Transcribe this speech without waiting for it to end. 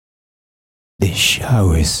This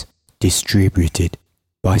show is distributed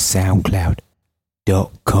by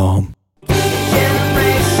SoundCloud.com.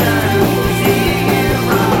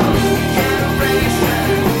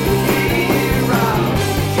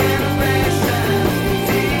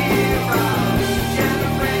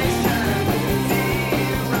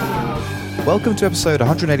 Welcome to episode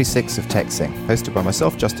 186 of TechSing, hosted by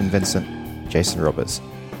myself, Justin Vincent, Jason Roberts.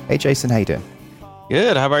 Hey Jason, how you doing?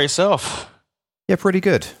 Good. How about yourself? Yeah, pretty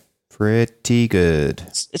good. Pretty good.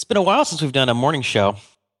 It's been a while since we've done a morning show.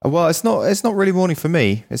 Well, it's not really morning for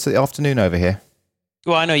me. It's the afternoon over here.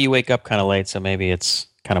 Well, I know you wake up kind of late, so maybe it's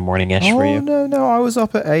kind of morning-ish for you. Oh, no, I was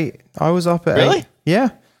up at 8. Really? 8. Yeah.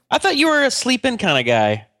 I thought you were a sleep-in kind of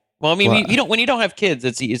guy. Well, I mean, you don't. When you don't have kids,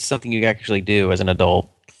 it's something you actually do as an adult.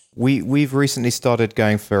 We've recently started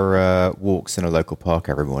going for walks in a local park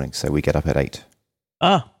every morning, so we get up at 8.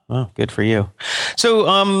 Oh, good for you. So,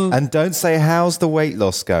 And don't say, how's the weight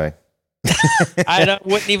loss going?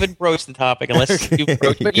 wouldn't even broach the topic unless you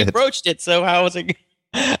broached, but you broached it. So how was it?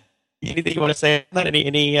 Anything you want to say? Not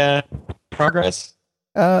any progress?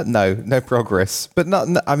 No progress. But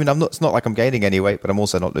I mean, it's not like I'm gaining any weight, but I'm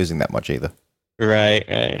also not losing that much either. Right.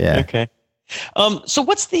 Yeah. Okay. So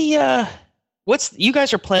you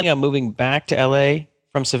guys are planning on moving back to LA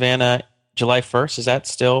from Savannah July 1st? Is that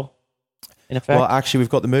still in effect? Well, actually, we've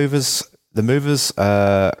got the movers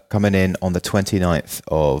coming in on the 29th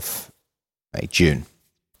of June.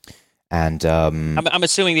 And I'm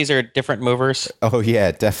assuming these are different movers. oh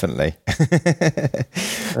yeah, definitely. Right.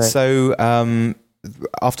 So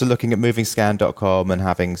after looking at movingscan.com and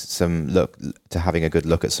having a good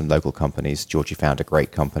look at some local companies, Georgie found a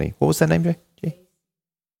great company. What was their name, G?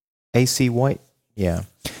 AC White. Yeah.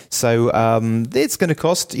 So it's going to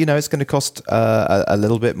cost, a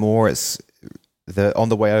little bit more. On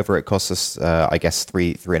the way over, it costs us, I guess,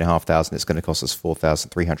 $3,500. It's going to cost us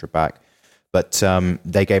 $4,300 back. But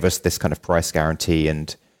they gave us this kind of price guarantee,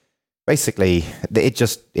 and basically, it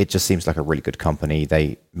just seems like a really good company.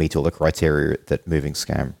 They meet all the criteria that Moving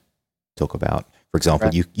Scam talk about. For example,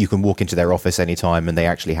 right. you can walk into their office anytime, and they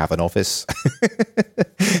actually have an office.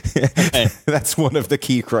 Right. That's one of the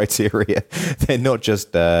key criteria. They're not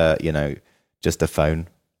just just a phone.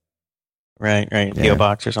 Right. Yeah. PO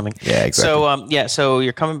box or something. Yeah, exactly. So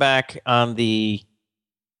you're coming back on the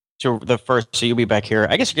first. So you'll be back here.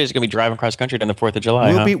 I guess you guys are going to be driving cross country on the 4th of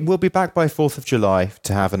July. We'll be back by 4th of July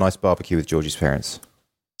to have a nice barbecue with Georgie's parents.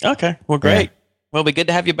 Okay. Well, great. Yeah. Well, it'll be good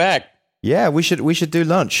to have you back. Yeah, we should do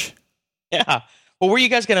lunch. Yeah. Well, where are you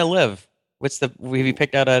guys going to live? Have you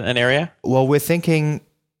picked out an area? Well, we're thinking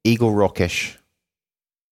Eagle Rockish.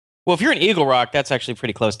 Well, if you're in Eagle Rock, that's actually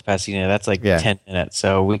pretty close to Pasadena. That's like 10 minutes.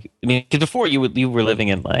 So because before you were living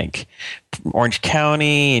in like Orange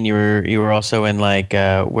County, and you were also in like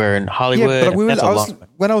where in Hollywood. Yeah, but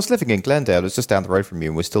when I was living in Glendale, it was just down the road from you,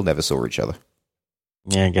 and we still never saw each other.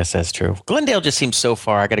 Yeah, I guess that's true. Glendale just seems so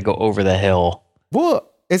far. I got to go over the hill.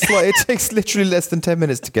 What? It's like it takes literally less than 10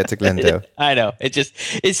 minutes to get to Glendale. I know. It's just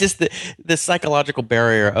the psychological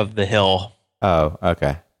barrier of the hill. Oh,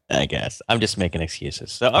 okay. I guess I'm just making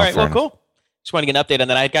excuses. So, all right, well, cool. Just want to get an update on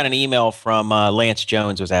that. I got an email from Lance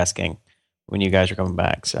Jones was asking when you guys are coming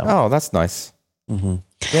back. So, oh, that's nice. Mm-hmm.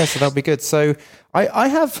 Yeah, so that'll be good. So, I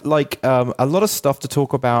have like a lot of stuff to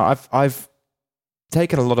talk about. I've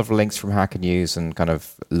taken a lot of links from Hacker News and kind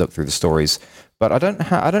of looked through the stories, but I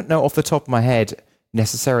don't know off the top of my head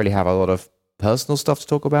necessarily have a lot of personal stuff to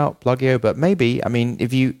talk about, Plugio. But maybe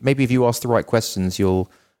if you ask the right questions,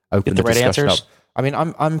 you'll open the right discussion answers. up. I mean,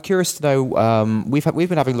 I'm curious to know. We've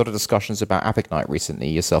been having a lot of discussions about Epic Night recently,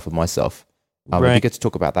 yourself and myself. It'd be good to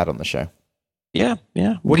talk about that on the show. Yeah.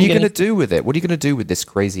 What are you going to do with it? What are you going to do with this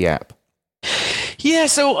crazy app? Yeah,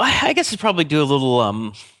 so I guess I'd probably do a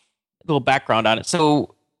little background on it.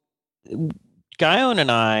 So, Guyon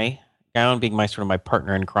and I, Guyon being my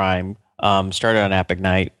partner in crime, started on Epic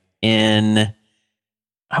Night in,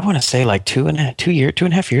 I want to say like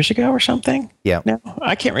 2.5 years ago or something. Yeah. No,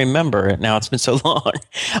 I can't remember it now. It's been so long.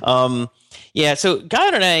 Yeah. So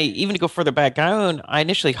Guyon and I, even to go further back, Guyon, I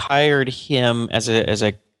initially hired him as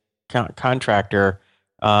a contractor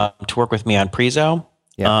to work with me on Prezo.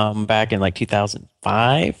 Yeah. Back in like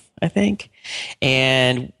 2005, I think,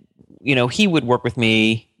 and he would work with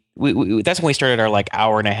me. That's when we started our like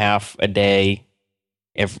hour and a half a day,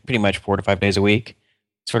 pretty much 4 to 5 days a week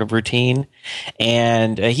sort of routine.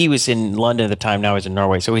 And he was in London at the time. Now he's in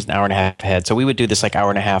Norway. So he's an hour and a half ahead. So we would do this like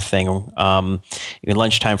hour and a half thing,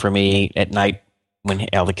 lunchtime for me, at night when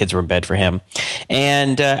all the kids were in bed for him.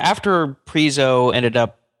 And after Prezo ended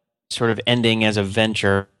up sort of ending as a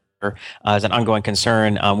venture, as an ongoing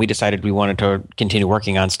concern, we decided we wanted to continue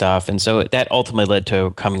working on stuff. And so that ultimately led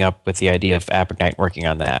to coming up with the idea of AppIgnite, working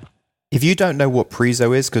on that. If you don't know what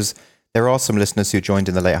Preezo is, because there are some listeners who joined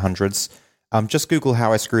in the late hundreds, just Google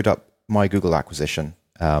how I screwed up my Google acquisition,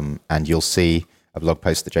 and you'll see a blog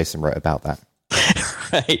post that Jason wrote about that.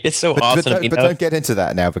 Right. It's so awesome. But don't get into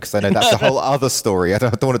that now, because I know that's a whole other story. I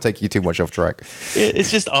don't want to take you too much off track.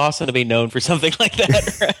 It's just awesome to be known for something like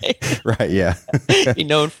that, right? Right, yeah. Be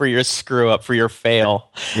known for your screw up, for your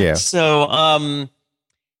fail. Yeah. So,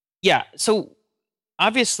 so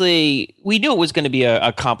obviously we knew it was going to be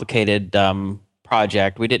a complicated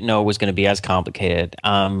project. We didn't know it was going to be as complicated.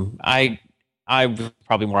 I was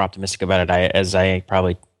probably more optimistic about it, as I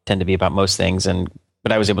probably tend to be about most things,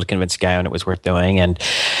 but I was able to convince Guyon it was worth doing. And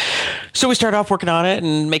so we started off working on it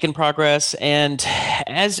and making progress. And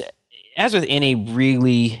as with any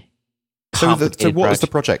really complicated what was the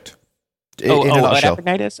project? In a nutshell. What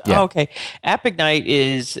AppIgnite is? Yeah. Oh, okay. AppIgnite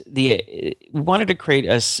is we wanted to create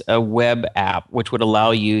a web app which would allow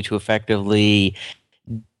you to effectively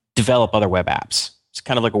develop other web apps. It's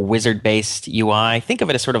kind of like a wizard-based UI. Think of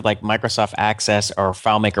it as sort of like Microsoft Access or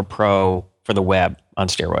FileMaker Pro for the web on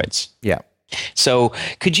steroids. Yeah. So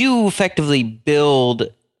could you effectively build,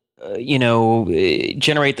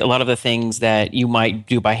 generate a lot of the things that you might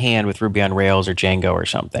do by hand with Ruby on Rails or Django or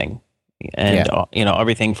something? And,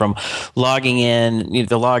 everything from logging in,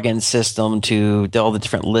 the login system to all the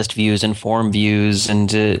different list views and form views and,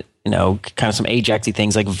 kind of some Ajax-y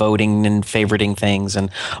things like voting and favoriting things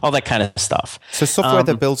and all that kind of stuff. So software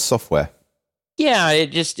that builds software. Yeah, it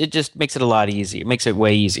just makes it a lot easier. It makes it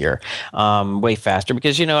way easier, way faster.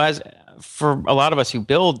 Because as for a lot of us who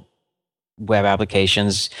build web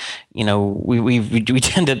applications, we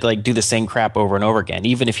tend to like do the same crap over and over again.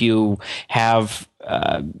 Even if you have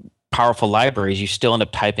powerful libraries, you still end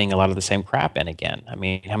up typing a lot of the same crap in again. I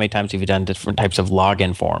mean, how many times have you done different types of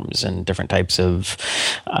login forms and different types of,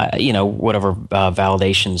 whatever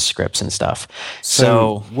validation scripts and stuff?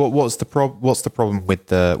 So what's the problem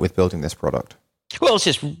with building this product? Well, it's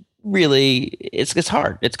just really it's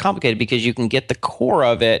hard. It's complicated because you can get the core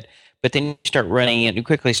of it, but then you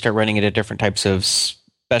quickly start running it at different types of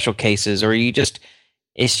special cases, or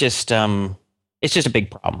it's just a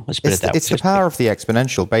big problem. Let's put it that way. It's the power of the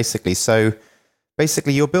exponential, basically. So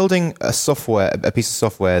basically, you're building a piece of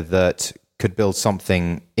software that could build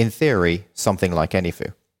something, in theory, something like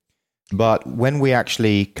AnyFoo. But when we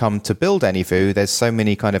actually come to build AnyFoo, there's so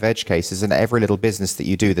many kind of edge cases, and every little business that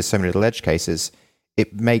you do, there's so many little edge cases.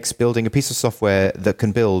 It makes building a piece of software that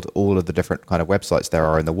can build all of the different kind of websites there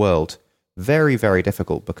are in the world very, very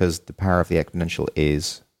difficult, because the power of the exponential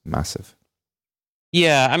is massive.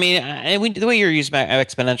 Yeah, I mean, the way you're using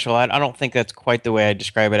exponential, I don't think that's quite the way I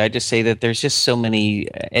describe it. I just say that there's just so many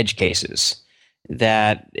edge cases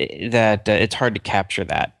that it's hard to capture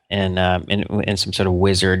that in some sort of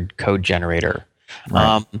wizard code generator.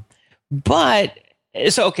 Right.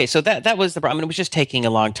 So that was the problem. I mean, it was just taking a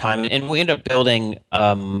long time, and we ended up building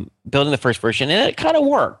the first version, and it kind of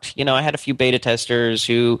worked. I had a few beta testers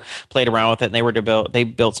who played around with it, and they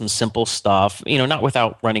built some simple stuff. Not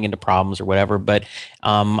without running into problems or whatever, but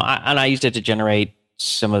I used it to generate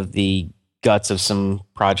some of the guts of some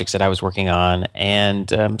projects that I was working on, and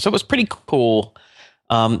so it was pretty cool.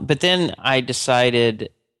 But then I decided,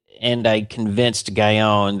 and I convinced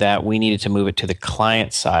Guyon that we needed to move it to the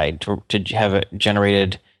client side to have it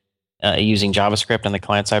generated using JavaScript on the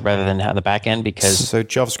client side rather than on the back end. Because so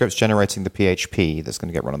JavaScript's generating the PHP that's going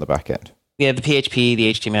to get run on the back end. Yeah, the PHP,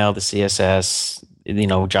 the HTML, the CSS,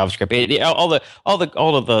 JavaScript.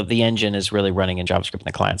 All of the engine is really running in JavaScript on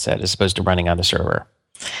the client side as opposed to running on the server.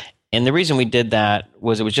 And the reason we did that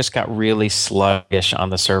was it just got really sluggish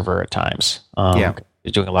on the server at times. It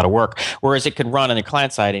was doing a lot of work, whereas it could run on the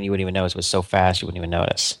client side and you wouldn't even notice. It was so fast you wouldn't even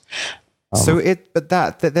notice.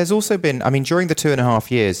 There's also been, during the 2.5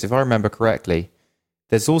 years, if I remember correctly,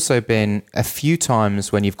 there's also been a few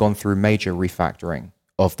times when you've gone through major refactoring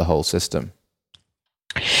of the whole system.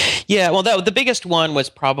 Yeah, well, the biggest one was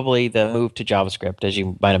probably the move to JavaScript, as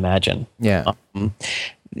you might imagine. Yeah.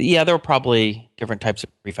 Yeah, there were probably different types of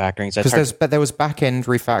refactorings. But there was back-end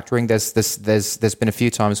refactoring. There's been a few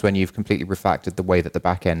times when you've completely refactored the way that the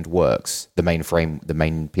back-end works, the main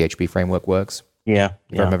PHP framework works. Yeah,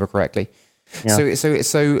 if I remember correctly. Yeah.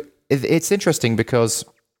 So it's interesting because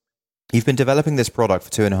you've been developing this product for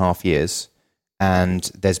 2.5 years, and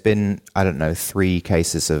there's been 3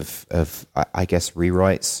 cases of I guess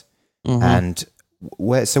rewrites. Mm-hmm. And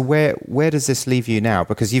where does this leave you now?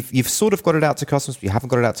 Because you've sort of got it out to customers, but you haven't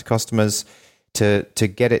got it out to customers. to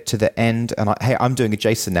get it to the end. And hey, I'm doing a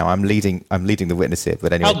Jason now. I'm leading the witness here.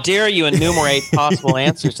 But anyway, how dare you enumerate possible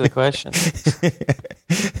answers to the question?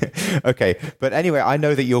 Okay, but anyway, I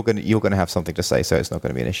know that you're gonna have something to say, so it's not going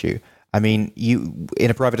to be an issue. I mean, you in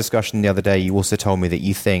a private discussion the other day, you also told me that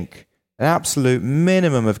you think an absolute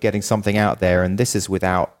minimum of getting something out there, and this is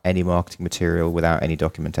without any marketing material, without any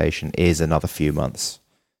documentation, is another few months.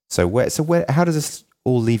 So how does this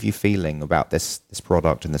all leave you feeling about this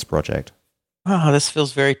product and this project? Oh, this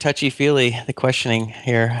feels very touchy-feely, the questioning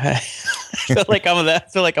here. I feel like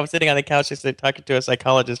I'm sitting on the couch just talking to a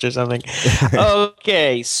psychologist or something.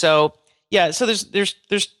 Okay, so there's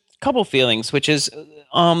a couple feelings, which is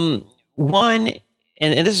one,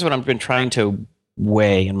 and this is what I've been trying to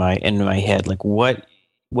weigh in my head, like what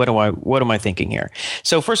am I thinking here?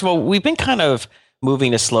 So first of all, we've been kind of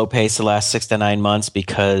moving at a slow pace the last 6 to 9 months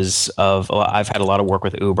because I've had a lot of work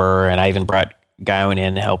with Uber, and I even brought Guyon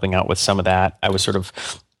in helping out with some of that. I was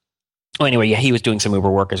he was doing some Uber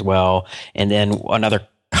work as well. And then another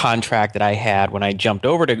contract that I had when I jumped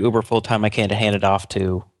over to Uber full time, I kind of handed off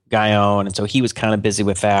to Guyon. And so he was kind of busy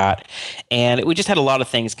with that. And we just had a lot of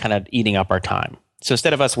things kind of eating up our time. So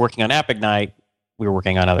instead of us working on AppIgnite, we were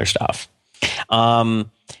working on other stuff. And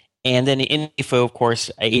then Anyfoo, of course,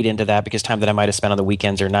 I ate into that because time that I might have spent on the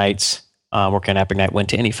weekends or nights working on AppIgnite went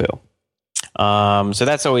to Anyfoo. So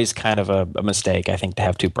that's always kind of a mistake, I think, to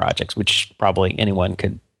have two projects, which probably anyone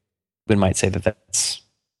might say that's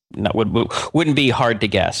not wouldn't be hard to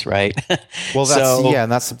guess, right? Well,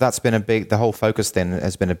 and that's been the whole focus then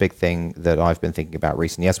has been a big thing that I've been thinking about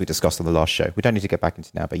recently, as we discussed on the last show. We don't need to get back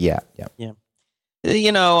into now, but yeah.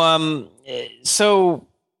 So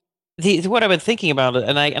what I've been thinking about,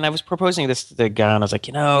 and I was proposing this to the guy, and I was like,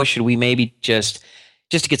 should we maybe just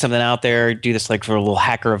to get something out there, do this like for a little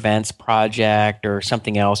hacker events project or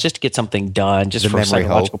something else, just to get something done, just for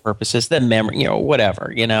psychological purposes, the memory,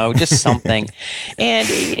 whatever, just something. And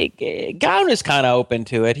Guyon was kind of open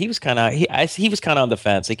to it. He was kind of on the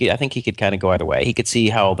fence. I think he could kind of go either way. He could see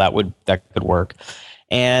how that could work.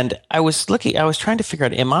 And I was trying to figure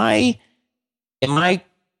out, am I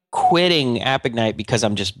quitting AppIgnite because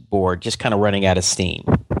I'm just bored, just kind of running out of steam?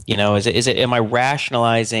 Am I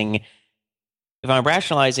rationalizing? If I'm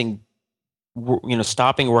rationalizing,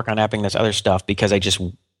 stopping work on AppIgnite's other stuff because I just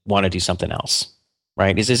want to do something else,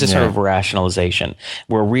 right? Is this sort of a rationalization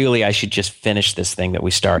where really I should just finish this thing that we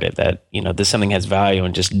started, that, this something has value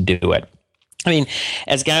and just do it? I mean,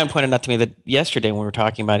 as Guyon pointed out to me that yesterday when we were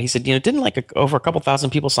talking about it, he said, didn't like over a couple thousand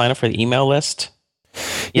people sign up for the email list?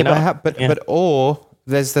 There's another.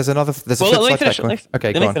 Let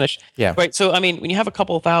me finish. Yeah. Right. So, I mean, when you have a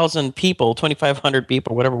couple thousand people, 2,500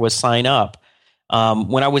 people, whatever was sign up,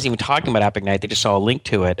 when I wasn't even talking about AppIgnite, they just saw a link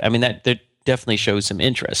to it. I mean, that definitely shows some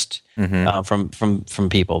interest from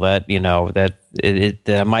people that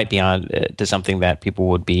that might be on to something that people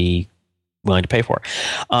would be willing to pay for.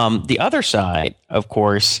 The other side, of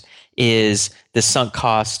course, is the sunk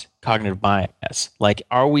cost cognitive bias. Like,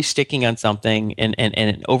 are we sticking on something and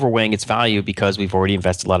overweighing its value because we've already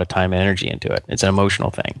invested a lot of time and energy into it? It's an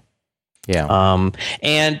emotional thing. Yeah.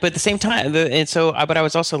 But at the same time, but I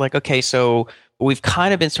was also like, okay, so we've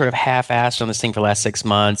kind of been sort of half-assed on this thing for the last 6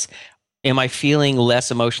 months. Am I feeling less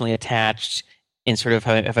emotionally attached in sort of,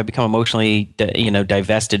 if I become emotionally,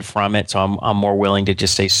 divested from it? So I'm more willing to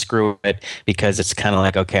just say screw it, because it's kind of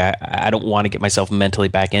like, okay, I don't want to get myself mentally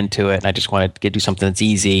back into it, and I just want to do something that's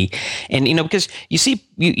easy. And because you see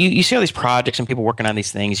all these projects and people working on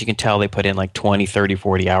these things, you can tell they put in like 20, 30,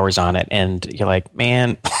 40 hours on it, and you're like,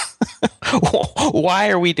 man, why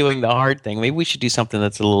are we doing the hard thing? Maybe we should do something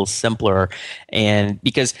that's a little simpler. And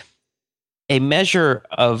because a measure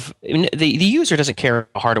of the user doesn't care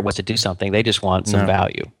how hard it was to do something. They just want some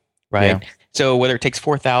value, right? Yeah. So whether it takes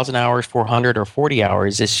 4,000 hours, 400 or 40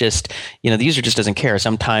 hours, it's just, the user just doesn't care.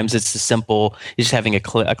 Sometimes it's just having a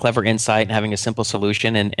clever insight and having a simple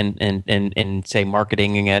solution and say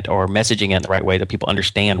marketing it or messaging it in the right way that people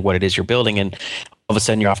understand what it is you're building. And all of a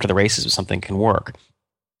sudden you're off to the races with something that can work.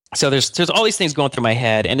 So there's all these things going through my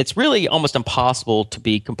head, and it's really almost impossible to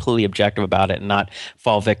be completely objective about it and not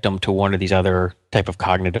fall victim to one of these other type of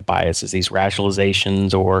cognitive biases, these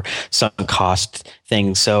rationalizations or sunk cost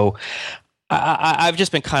things. So I've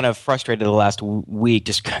just been kind of frustrated the last week,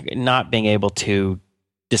 just not being able to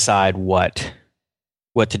decide what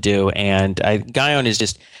to do. And Guyon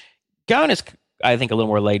is, I think, a little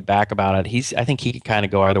more laid back about it. I think he can kind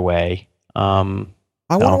of go either way.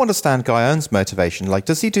 I want to understand Guyon's motivation. Like,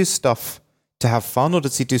 does he do stuff to have fun, or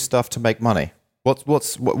does he do stuff to make money?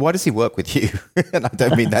 Why does he work with you? And I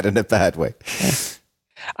don't mean that in a bad way.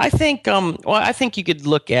 I think, I think you could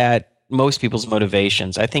look at most people's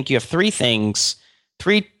motivations. I think you have three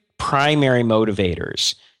primary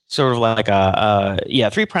motivators, sort of like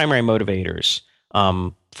three primary motivators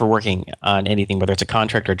for working on anything, whether it's a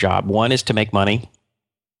contract or job. One is to make money.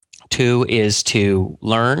 Two is to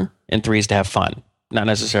learn, and three is to have fun. Not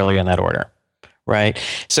necessarily in that order, right?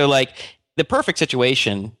 So, like the perfect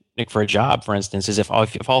situation for a job, for instance, is if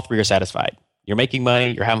all three are satisfied. You're making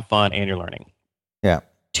money, you're having fun, and you're learning. Yeah.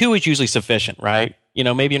 Two is usually sufficient, right?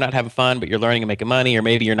 Maybe you're not having fun, but you're learning and making money, or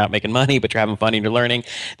maybe you're not making money, but you're having fun and you're learning.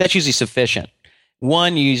 That's usually sufficient.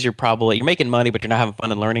 One, you're making money, but you're not having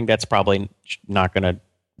fun and learning. That's probably not going to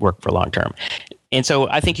work for long term. And so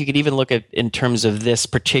I think you could even look at in terms of this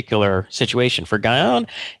particular situation for Guyon.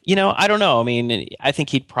 I don't know. I mean, I think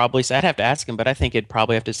he'd probably say, I'd have to ask him, but I think he'd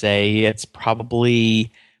probably have to say it's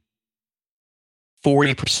probably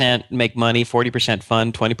 40% make money, 40%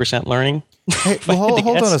 fun, 20% learning. Hey, well,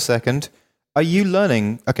 hold on a second. Are you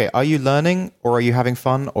learning? Okay, are you learning, or are you having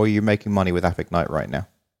fun, or are you making money with AppIgnite right now?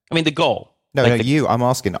 I mean, the goal. No, I'm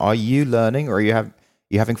asking, are you learning, or are you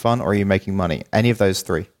having fun, or are you making money? Any of those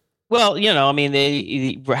three? Well, I mean,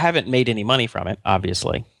 they haven't made any money from it,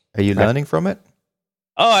 obviously. Are you learning from it?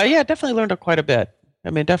 Oh, yeah, definitely learned quite a bit.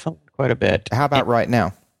 I mean, definitely quite a bit. How about right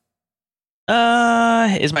now?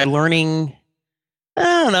 Is my learning...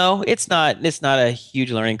 I don't know. It's not a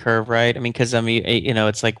huge learning curve, right? I mean, because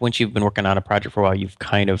it's like once you've been working on a project for a while, you've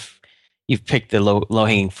picked the low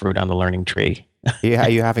hanging fruit on the learning tree. Are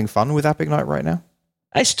you having fun with AppIgnite right now?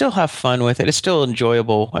 I still have fun with it. It's still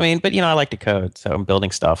enjoyable. I mean, but I like to code, so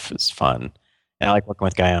building stuff is fun, and I like working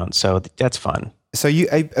with Guyon, so that's fun. So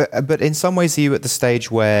but in some ways, are you at the stage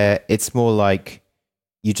where it's more like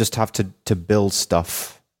you just have to build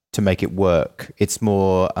stuff to make it work? It's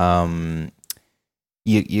more.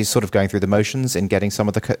 You're sort of going through the motions and getting some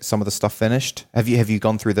of the stuff finished. Have you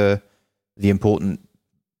gone through the important,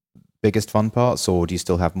 biggest fun parts, or do you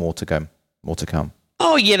still have more to come?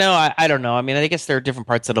 Oh, I don't know. I mean, I guess there are different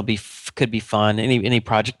parts could be fun. Any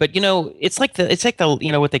project, but it's like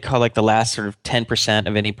the what they call like the last sort of 10%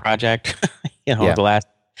 of any project. The last.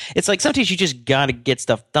 It's like sometimes you just got to get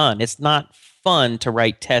stuff done. It's not fun to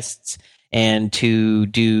write tests and to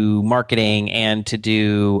do marketing and to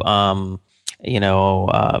do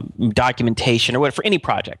documentation or whatever for any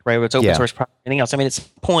project, right? Whether it's open source project, anything else. I mean, it's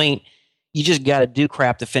the point. You just got to do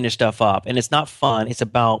crap to finish stuff up, and it's not fun. It's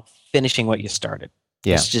about finishing what you started.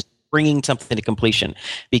 Yeah. It's just bringing something to completion.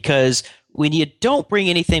 Because when you don't bring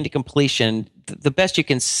anything to completion, the best you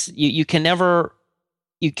can,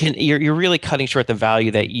 you're really cutting short the value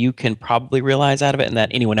that you can probably realize out of it, and that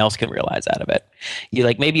anyone else can realize out of it.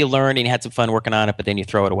 Maybe you learned and you had some fun working on it, but then you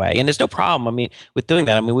throw it away, and there's no problem. I mean, with doing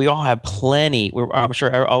that, I mean, we all have plenty. I'm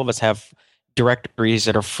sure all of us have directories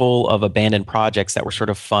that are full of abandoned projects that were sort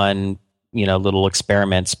of fun, little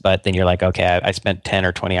experiments, but then you're like, okay, I spent 10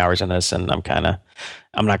 or 20 hours in this, and I'm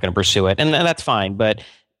not going to pursue it, and that's fine. But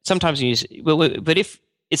sometimes but if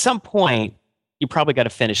at some point, you probably got to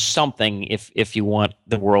finish something if you want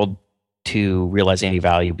the world to realize any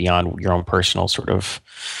value beyond your own personal sort of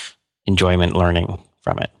enjoyment learning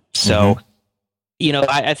from it. So,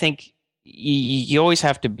 I think you always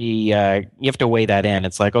have to be, you have to weigh that in.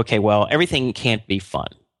 It's like, okay, well, everything can't be fun.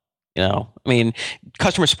 I mean,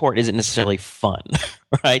 customer support isn't necessarily fun,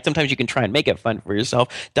 right? Sometimes you can try and make it fun for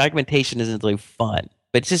yourself. Documentation isn't really fun,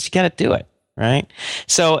 but it's just, you got to do it, right?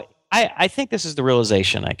 So, I think this is the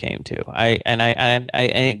realization I came to. I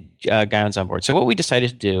Guyon's on board. So what we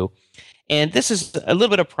decided to do, and this is a little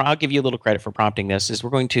bit of I'll give you a little credit for prompting this, is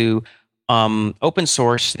we're going to open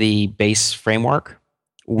source the base framework,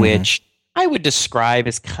 which I would describe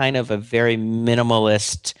as kind of a very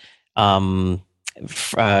minimalist,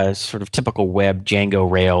 sort of typical web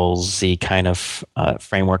Django Rails-y kind of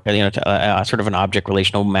framework, sort of an object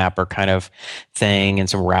relational mapper kind of thing, and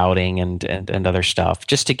some routing and other stuff,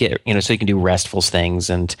 just to get, so you can do RESTful things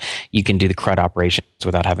and you can do the CRUD operations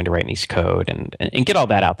without having to write any code and get all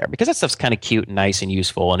that out there, because that stuff's kind of cute and nice and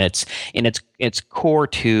useful, and it's core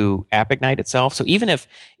to AppIgnite itself. So even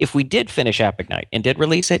if we did finish AppIgnite and did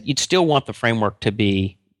release it, you'd still want the framework to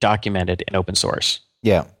be documented in open source.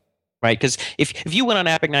 Yeah. Right, because if you went on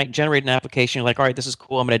AppIgnite, generate an application, you're like, all right, this is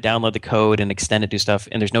cool, I'm going to download the code and extend it, do stuff,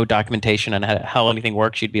 and there's no documentation on how anything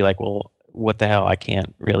works, you'd be like, well, what the hell? I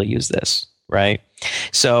can't really use this, right?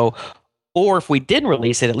 So, or if we didn't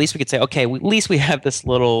release it, at least we could say, okay, at least we have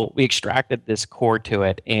we extracted this core to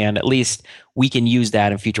it, and at least we can use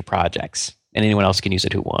that in future projects, and anyone else can use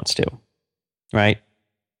it who wants to, right?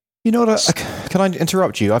 You know what? Can I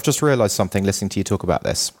interrupt you? I've just realized something listening to you talk about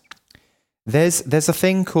this. There's a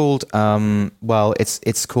thing called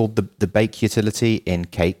it's called the bake utility in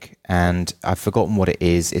Cake, and I've forgotten what it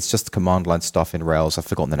is. It's just command line stuff in Rails. I've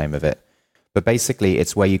forgotten the name of it, but basically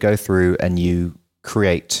it's where you go through and you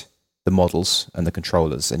create the models and the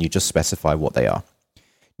controllers, and you just specify what they are.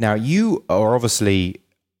 Now you are obviously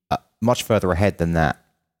much further ahead than that.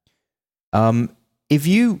 If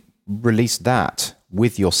you release that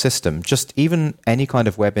with your system, just even any kind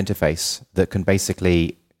of web interface that can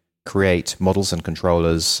basically create models and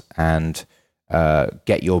controllers and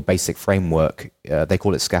get your basic framework, they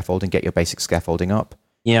call it scaffolding, get your basic scaffolding up.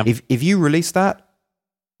 Yeah. If you release that,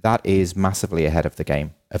 that is massively ahead of the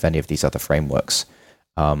game of any of these other frameworks.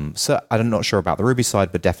 So I'm not sure about the Ruby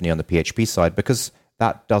side, but definitely on the PHP side, because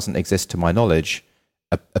that doesn't exist to my knowledge,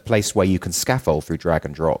 a place where you can scaffold through drag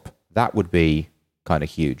and drop. That would be kind of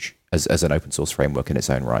huge as an open source framework in its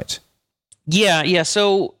own right. Yeah.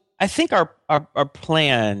 So I think our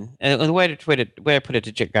plan, and the way I put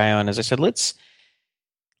it to Guy on is I said, let's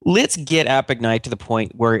get AppIgnite to the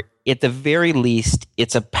point where at the very least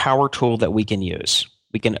it's a power tool that we can use.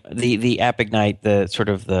 We can the AppIgnite, the sort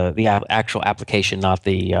of the actual application, not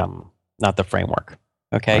the framework.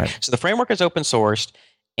 Okay, right. So the framework is open sourced,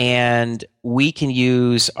 and we can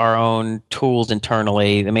use our own tools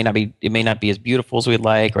internally. It may not be as beautiful as we'd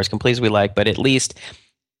like or as complete as we like, but at least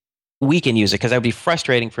we can use it, because that would be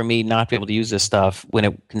frustrating for me not to be able to use this stuff when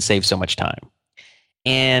it can save so much time.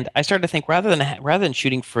 And I started to think, rather than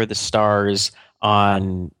shooting for the stars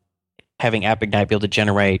on having AppIgnite be able to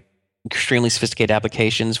generate extremely sophisticated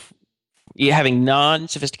applications, having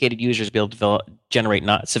non-sophisticated users be able to generate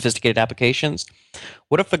not sophisticated applications,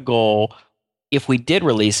 what if the goal, if we did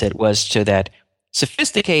release it, was to that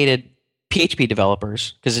sophisticated PHP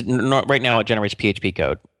developers, because right now it generates PHP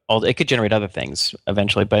code. It could generate other things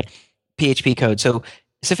eventually, but PHP code. So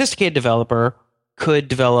a sophisticated developer could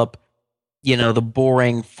develop, the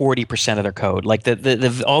boring 40% of their code, like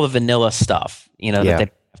the all the vanilla stuff, that they have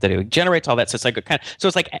to do. It generates all that. So it's like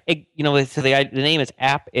so the name is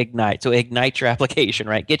AppIgnite. So ignite your application,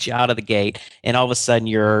 right? Get you out of the gate, and all of a sudden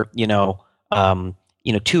you're,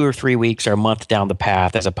 2 or 3 weeks or a month down the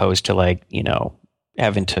path, as opposed to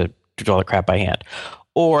having to do all the crap by hand.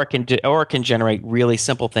 Or it can generate really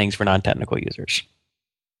simple things for non-technical users.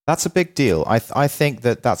 That's a big deal. I think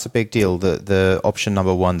that's a big deal. The option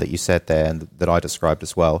number one that you said there, and that I described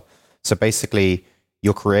as well. So basically,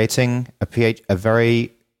 you're creating a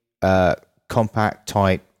very compact,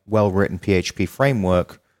 tight, well-written PHP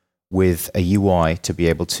framework with a UI to be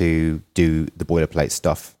able to do the boilerplate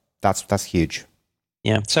stuff. That's huge.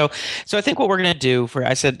 Yeah. So I think what we're going to do so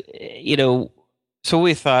what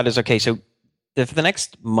we thought is, okay, so for the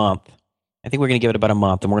next month, I think we're going to give it about a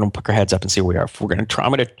month, and we're going to pick our heads up and see where we are. We're going to try.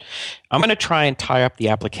 I'm going to try and tie up the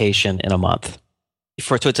application in a month,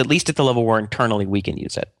 so it's at least at the level where internally we can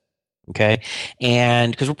use it. Okay,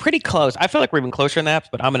 and because we're pretty close, I feel like we're even closer than that.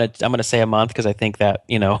 But I'm gonna say a month, because I think that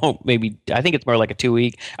maybe I think it's more like a 2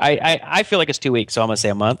 week. I feel like it's 2 weeks, so I'm gonna say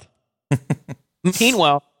a month.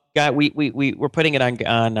 Meanwhile, we're putting it on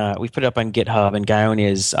we put it up on GitHub, and Guyon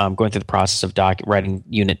is going through the process of writing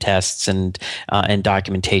unit tests and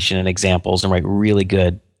documentation and examples, and write really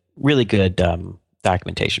good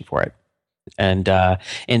documentation for it. And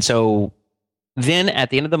so then at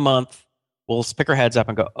the end of the month, we'll pick our heads up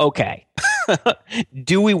and go, okay,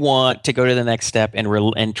 do we want to go to the next step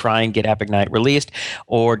and try and get AppIgnite released,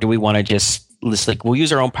 or do we want to just we'll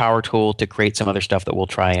use our own power tool to create some other stuff that we'll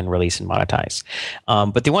try and release and monetize.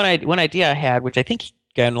 But the one idea I had, which I think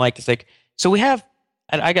Guyon liked, is so we have,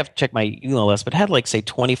 I got to check my email list, but it had say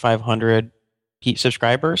 2,500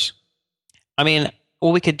 subscribers. I mean,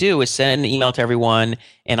 what we could do is send an email to everyone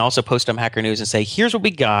and also post on Hacker News and say, here's what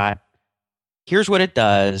we got, here's what it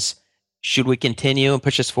does. Should we continue and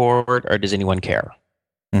push this forward, or does anyone care?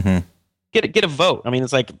 Mm-hmm. Get a vote. I mean,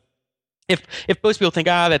 it's like, if most people think,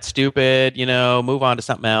 that's stupid, move on to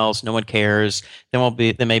something else, no one cares, then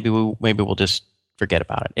maybe we'll just forget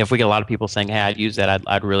about it. If we get a lot of people saying, hey, I'd use that,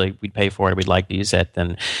 we'd pay for it, we'd like to use it,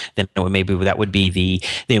 then maybe that would be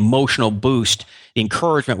the emotional boost, the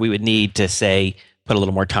encouragement we would need to say, put a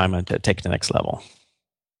little more time on to take it to the next level.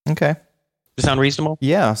 Okay. Does that sound reasonable?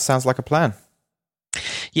 Yeah, sounds like a plan.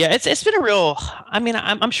 Yeah, it's been a real. I mean,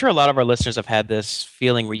 I'm sure a lot of our listeners have had this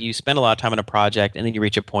feeling where you spend a lot of time on a project, and then you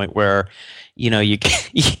reach a point where, you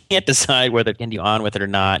can't decide whether to continue on with it or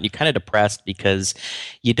not. You're kind of depressed because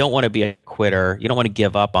you don't want to be a quitter. You don't want to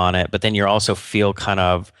give up on it, but then you also feel kind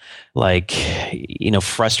of like,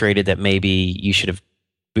 frustrated that maybe you should have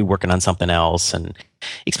been working on something else, and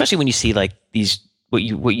especially when you see these what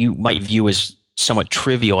you might view as somewhat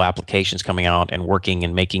trivial applications coming out and working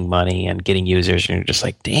and making money and getting users, and you're just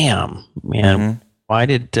like, damn, man, why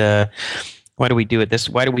do we do it this?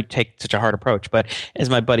 Why do we take such a hard approach? But as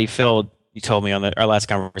my buddy Phil, he told me on our last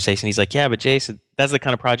conversation, he's like, yeah, but Jason, that's the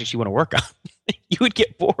kind of projects you want to work on. You would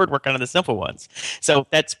get bored working on the simple ones. So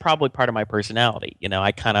that's probably part of my personality.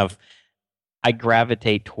 I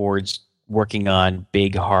gravitate towards working on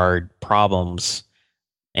big, hard problems,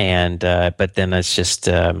 and but then that's just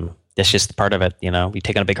part of it. You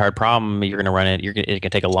take on a big, hard problem, you're going to run it. It's going to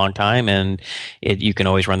take a long time, and you can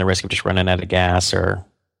always run the risk of just running out of gas, or.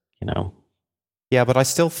 Yeah, but I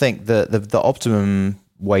still think the optimum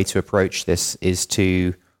way to approach this is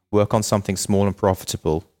to work on something small and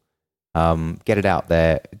profitable, get it out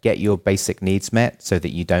there, get your basic needs met so that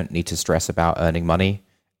you don't need to stress about earning money,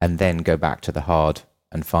 and then go back to the hard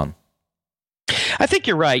and fun. I think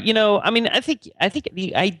you're right. I think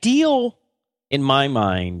the ideal in my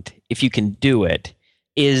mind, if you can do it,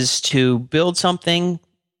 is to build something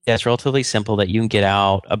that's relatively simple that you can get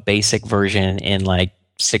out a basic version in like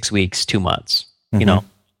 6 weeks, 2 months.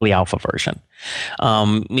 The alpha version,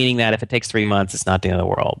 meaning that if it takes 3 months, it's not the end of the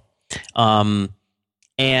world,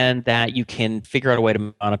 and that you can figure out a way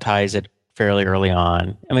to monetize it fairly early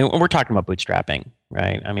on. I mean, we're talking about bootstrapping,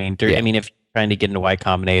 right? I mean, if you're trying to get into Y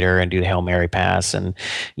Combinator and do the Hail Mary pass, and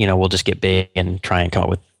we'll just get big and try and come up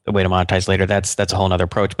with a way to monetize later, that's a whole other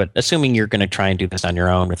approach. But assuming you're going to try and do this on your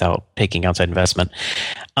own without taking outside investment,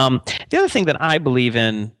 the other thing that I believe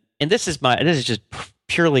in, and this is just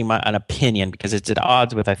purely an opinion because it's at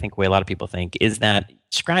odds with, I think, the way a lot of people think, is that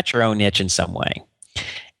scratch your own niche in some way.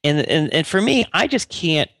 And for me, I just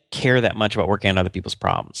can't care that much about working on other people's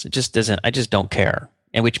problems. It just doesn't. I just don't care,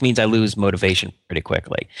 and which means I lose motivation pretty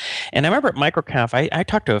quickly. And I remember at MicroConf, I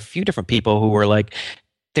talked to a few different people who were like,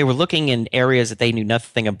 they were looking in areas that they knew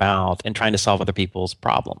nothing about and trying to solve other people's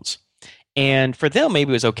problems. And for them, maybe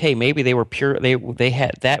it was okay. Maybe they were pure. They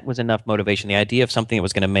had, that was enough motivation. The idea of something that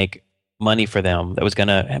was going to make money for them, that was going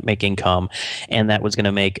to make income, and that was going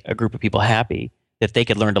to make a group of people happy, that they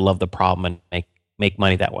could learn to love the problem and make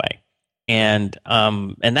money that way. And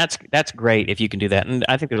that's great if you can do that. And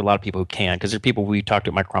I think there's a lot of people who can, because there are people we talked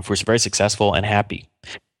to at MicroConf who are very successful and happy.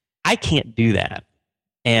 I can't do that,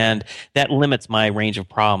 and that limits my range of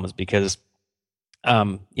problems because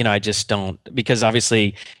I just don't. Because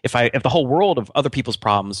obviously, if the whole world of other people's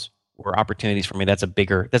problems were opportunities for me, that's a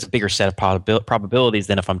bigger set of probabilities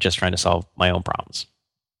than if I'm just trying to solve my own problems.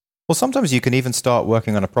 Well, sometimes you can even start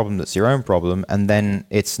working on a problem that's your own problem, and then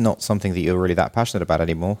it's not something that you're really that passionate about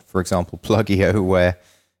anymore. For example, Plugio, where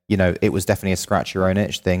it was definitely a scratch your own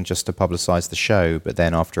itch thing just to publicize the show, but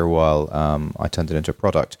then after a while, I turned it into a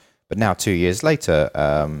product. But now, 2 years later,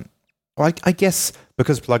 I guess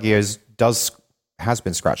because Plugio has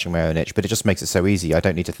been scratching my own itch, but it just makes it so easy. I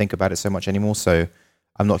don't need to think about it so much anymore. So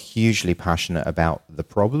I'm not hugely passionate about the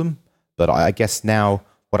problem, but I guess now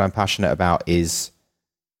what I'm passionate about is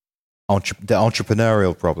the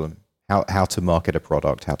entrepreneurial problem, how to market a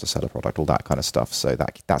product, how to sell a product, all that kind of stuff. So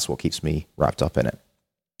that's what keeps me wrapped up in it.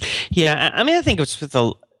 Yeah, I mean, I think it's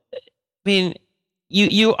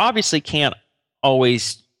you obviously can't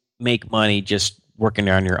always make money just working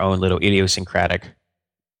on your own little idiosyncratic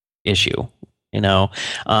issue.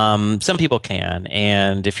 Some people can,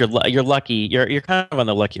 and if you're lucky, you're kind of on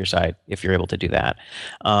the luckier side if you're able to do that.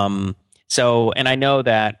 So, and I know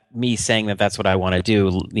that me saying that that's what I want to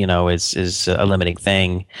do, is a limiting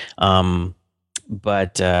thing.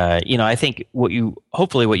 But I think what you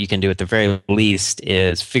can do at the very least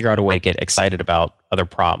is figure out a way to get excited about other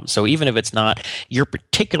problems. So even if it's not your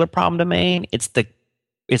particular problem domain, it's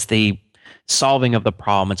the solving of the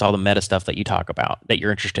problem. It's all the meta stuff that you talk about that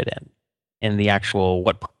you're interested in. And the actual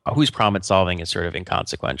whose problem it's solving is sort of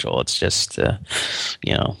inconsequential. It's just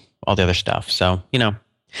all the other stuff. So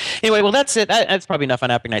anyway, well, that's it. That's probably enough on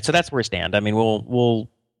App Ignite. So that's where we stand. I mean, we'll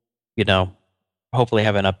hopefully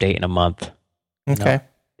have an update in a month. Okay.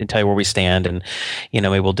 And tell you where we stand, and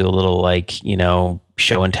maybe we'll do a little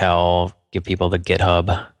show and tell, give people the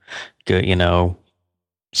GitHub, get it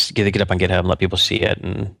up on GitHub and let people see it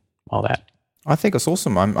and all that. I think it's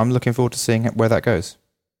awesome. I'm looking forward to seeing where that goes.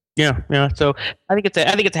 Yeah. So I think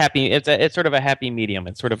it's happy. It's sort of a happy medium.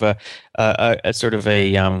 It's sort of a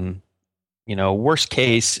worst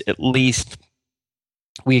case, at least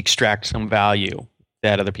we extract some value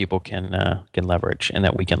that other people can leverage and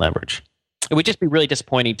that we can leverage. It would just be really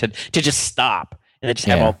disappointing to just stop and then just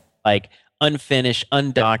have all unfinished,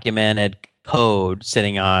 undocumented code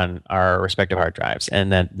sitting on our respective hard drives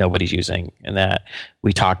and that nobody's using and that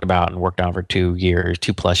we talked about and worked on for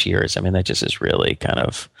 2+ years. I mean, that just is really kind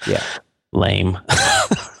of lame.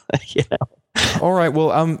 All right.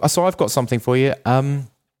 Well, so I've got something for you.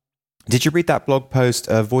 Did you read that blog post,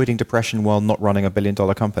 Avoiding Depression While Not Running a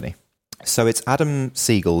Billion-Dollar Company? So it's Adam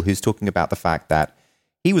Siegel who's talking about the fact that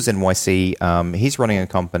he was in YC, he's running a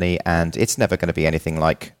company, and it's never going to be anything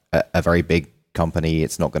like a very big company.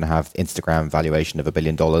 It's not going to have Instagram valuation of $1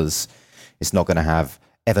 billion. It's not going to have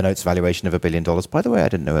Evernote's valuation of $1 billion. By the way, I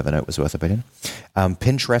didn't know Evernote was worth $1 billion.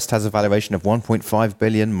 Pinterest has a valuation of $1.5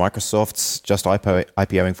 billion. Microsoft's just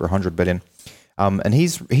IPOing for $100 billion. And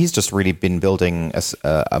he's just really been building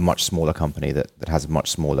a much smaller company that has a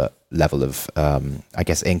much smaller level of, I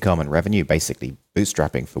guess, income and revenue, basically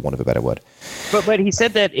bootstrapping, for want of a better word. But he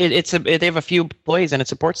said that they have a few employees and it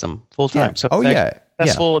supports them full time. Yeah. So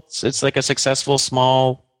successful. It's like a successful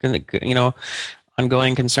small,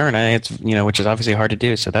 ongoing concern. It's which is obviously hard to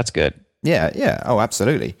do. So that's good. Yeah. Oh,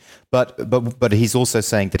 absolutely. But he's also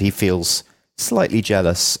saying that he feels slightly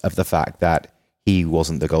jealous of the fact that he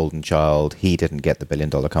wasn't the golden child. He didn't get the $1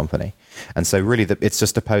 billion company. And so really it's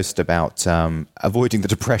just a post about avoiding the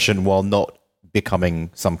depression while not becoming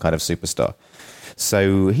some kind of superstar.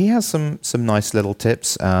 So he has some nice little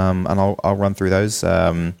tips, and I'll run through those.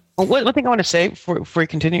 One thing I want to say before we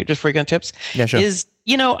continue, just before we go on tips, yeah, sure. is,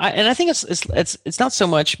 and I think it's not so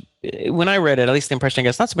much, when I read it, at least the impression I got,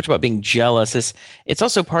 it's not so much about being jealous. It's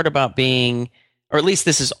also part about being, or at least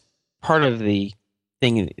this is part of the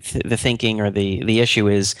thinking or the issue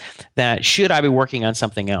is that, should I be working on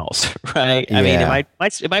something else, right? Yeah. I mean,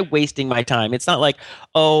 am I wasting my time? It's not like,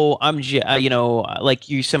 oh, I'm like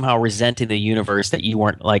you somehow resenting the universe that you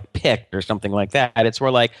weren't like picked or something like that. It's more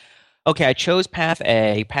like, okay, I chose path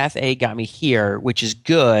A. Path A got me here, which is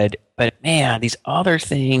good, but man, these other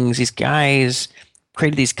things, these guys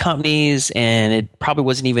created these companies, and it probably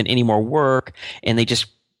wasn't even any more work, and they just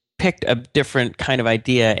picked a different kind of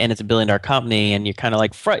idea, and it's $1 billion company, and you're kind of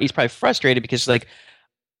like, he's probably frustrated because, like,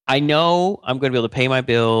 I know I'm going to be able to pay my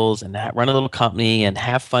bills and run a little company and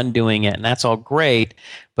have fun doing it, and that's all great,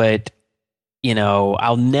 but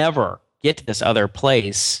I'll never get to this other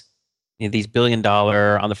place, these $1 billion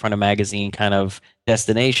on the front of magazine kind of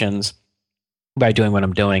destinations, by doing what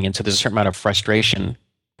I'm doing. And so there's a certain amount of frustration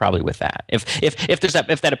probably with that. If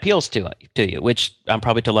that appeals to you, which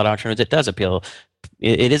probably to a lot of entrepreneurs it does appeal.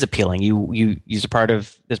 It is appealing. You're a part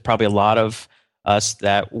of. There's probably a lot of us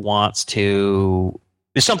that wants to.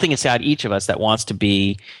 There's something inside each of us that wants to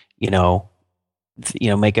be,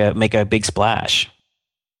 make a big splash.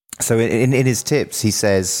 So in his tips, he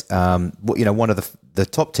says, one of the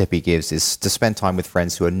top tip he gives is to spend time with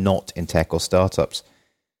friends who are not in tech or startups.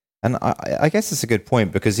 And I guess it's a good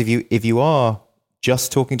point, because if you are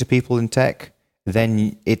just talking to people in tech,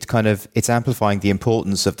 then it's amplifying the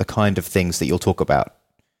importance of the kind of things that you'll talk about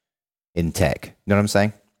in tech. You know what I'm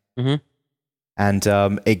saying? Mm-hmm.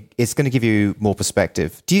 And it's going to give you more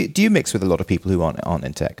perspective. Do you mix with a lot of people who aren't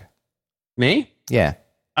in tech? Me? Yeah.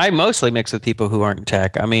 I mostly mix with people who aren't in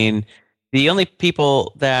tech. I mean, the only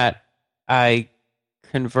people that I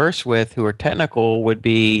converse with who are technical would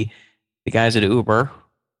be the guys at Uber,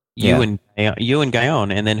 you and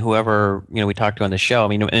Guyon, and then whoever we talk to on the show. I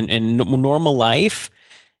mean, in normal life,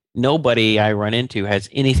 nobody I run into has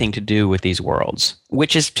anything to do with these worlds,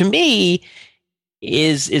 which is, to me,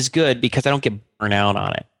 is good, because I don't get burnt out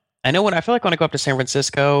on it. I know when I feel like when I go up to San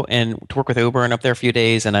Francisco and to work with Uber and up there a few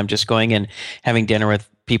days, and I'm just going and having dinner with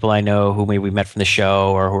people I know who maybe we met from the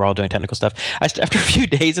show or who are all doing technical stuff. After a few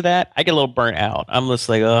days of that, I get a little burnt out. I'm just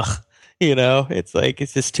like, ugh, it's like,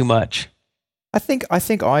 it's just too much. I think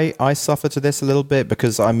I suffer to this a little bit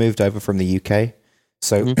because I moved over from the UK.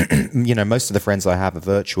 So, most of the friends I have are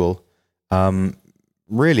virtual.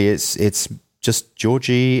 Really, it's just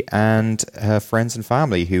Georgie and her friends and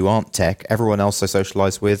family who aren't tech. Everyone else I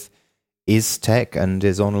socialize with is tech and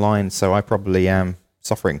is online. So I probably am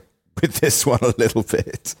suffering with this one a little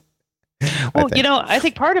bit. Well, I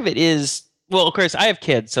think part of it is, well, of course, I have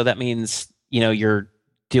kids. So that means, you're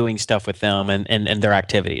doing stuff with them and their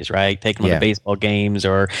activities, right? Taking them to baseball games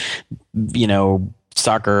or,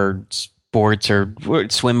 soccer, sports or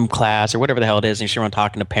swim class or whatever the hell it is, and you're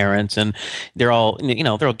talking to parents, and they're all they're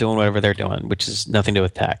all doing whatever they're doing, which is nothing to do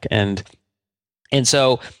with tech. And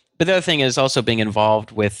so, but the other thing is also being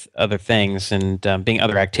involved with other things and being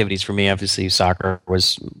other activities. For me, obviously, soccer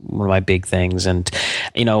was one of my big things, and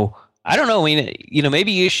I don't know. I mean,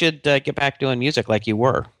 maybe you should get back doing music like you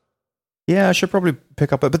were. Yeah, I should probably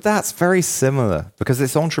pick up, but that's very similar because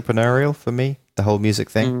it's entrepreneurial for me. The whole music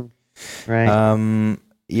thing, right?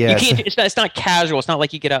 Yeah, You can't. It's not casual. It's not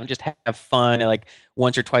like you get out and just have fun like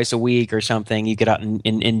once or twice a week or something. You get out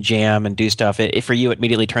and jam and do stuff. For you, it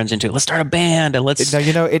immediately turns into let's start a band and let's.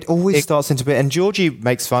 No, it always starts into it. And Georgie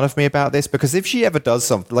makes fun of me about this because if she ever does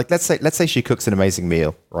something, like let's say she cooks an amazing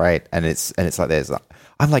meal, right? And it's like this.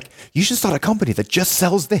 I'm like, you should start a company that just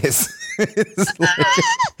sells this.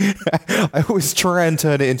 I always try and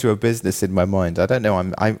turn it into a business in my mind. I don't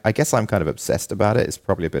know. I guess I'm kind of obsessed about it. It's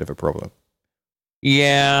probably a bit of a problem.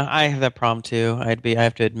 Yeah, I have that problem too. I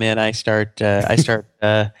have to admit, I start.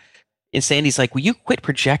 And Sandy's like, "Will you quit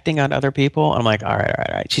projecting on other people?" I'm like, "All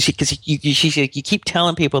right." Because you keep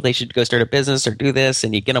telling people they should go start a business or do this,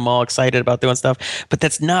 and you get them all excited about doing stuff, but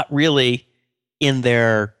that's not really in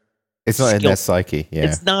their. It's not in their psyche. Yeah,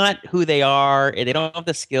 it's not who they are, and they don't have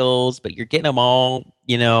the skills. But you're getting them all,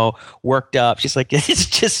 worked up. She's like,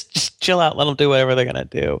 just chill out, let them do whatever they're gonna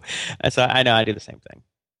do. And so I know I do the same thing.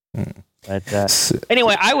 But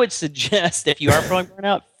anyway, I would suggest if you are feeling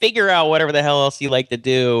burnout, figure out whatever the hell else you like to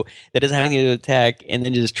do that doesn't have anything to do with tech, and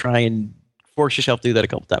then just try and force yourself to do that a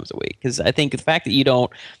couple times a week. Because I think the fact that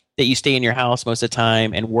you stay in your house most of the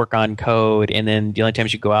time and work on code, and then the only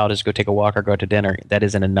times you go out is go take a walk or go to dinner, that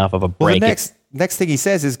isn't enough of a break. Well, the next thing he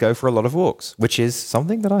says is go for a lot of walks, which is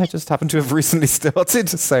something that I just happen to have recently started.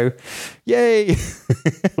 So, yay!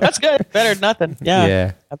 That's good. Better than nothing.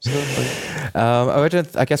 Yeah. Absolutely.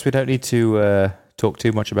 I guess we don't need to talk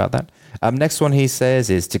too much about that. Next one he says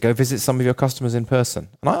is to go visit some of your customers in person,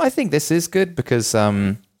 and I think this is good because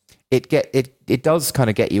it does kind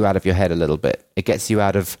of get you out of your head a little bit. It gets you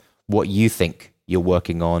out of what you think you're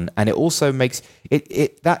working on, and it also makes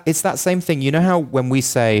it's that same thing. You know how when we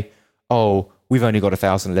say, "Oh, we've only got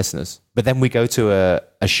 1,000 listeners," but then we go to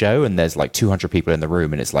a show and there's like 200 people in the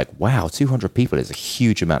room, and it's like, "Wow, 200 people is a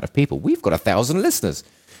huge amount of people. We've got 1,000 listeners."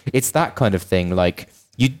 It's that kind of thing. Like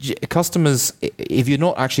customers, if you're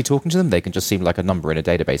not actually talking to them, they can just seem like a number in a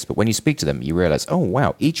database. But when you speak to them, you realize, oh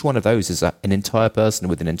wow, each one of those is an entire person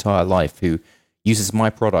with an entire life who uses my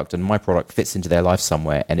product, and my product fits into their life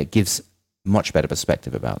somewhere, and it gives much better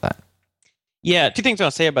perspective about that. Yeah, two things I'll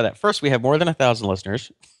say about that. First, we have more than 1,000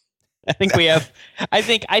 listeners. I think we have. I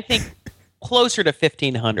think closer to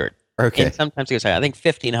 1,500. Okay. And sometimes I think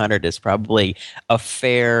 1,500 is probably a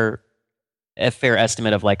fair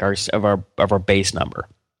estimate of like our base number.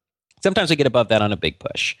 Sometimes we get above that on a big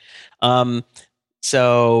push.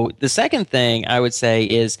 So the second thing I would say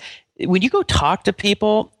is when you go talk to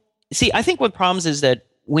people. See, I think what problems is that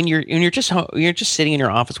when you're just sitting in your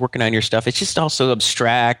office working on your stuff, it's just all so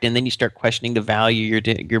abstract, and then you start questioning the value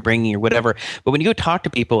you're bringing or whatever. But when you go talk to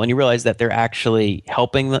people and you realize that they're actually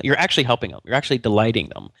helping them, you're actually helping them, you're actually delighting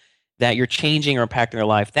them, that you're changing or impacting their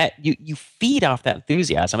life, that you feed off that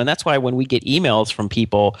enthusiasm. And that's why when we get emails from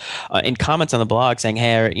people in comments on the blog saying,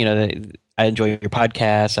 "Hey, I enjoy your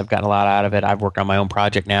podcast. I've gotten a lot out of it. I've worked on my own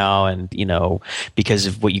project now. And, because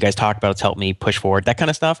of what you guys talk about, it's helped me push forward," that kind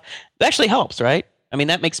of stuff. That actually helps, right? I mean,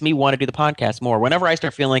 that makes me want to do the podcast more. Whenever I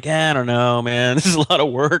start feeling like, I don't know, man, this is a lot of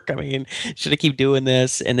work. I mean, should I keep doing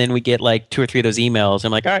this? And then we get like 2 or 3 of those emails.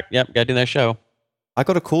 I'm like, all right, yep, got to do that show. I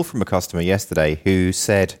got a call from a customer yesterday who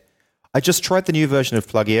said, "I just tried the new version of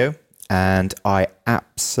Plugio and I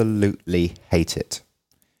absolutely hate it."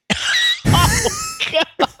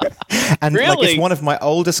 And Really? like, it's one of my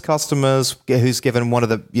oldest customers who's given one of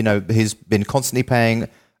the, who's been constantly paying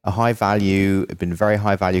a high value, been a very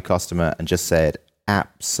high value customer, and just said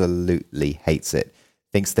absolutely hates it.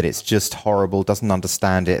 Thinks that it's just horrible, doesn't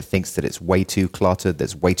understand it, thinks that it's way too cluttered,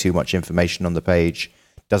 there's way too much information on the page,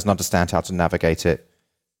 doesn't understand how to navigate it.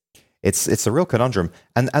 It's a real conundrum.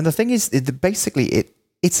 And the thing is, basically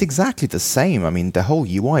it's exactly the same. I mean, the whole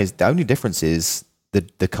UI the only difference is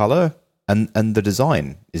the color and the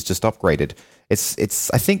design is just upgraded.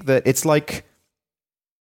 I think that it's like,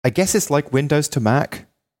 I guess it's like Windows to Mac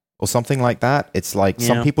or something like that. It's like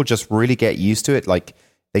some people just really get used to it. Like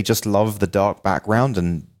they just love the dark background,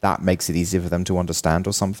 and that makes it easier for them to understand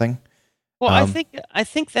or something. Well, I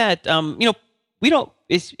think that we don't.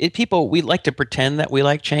 People, we like to pretend that we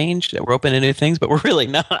like change, that we're open to new things, but we're really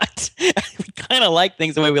not. We kind of like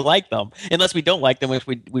things the way we like them, unless we don't like them. If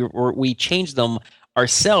we change them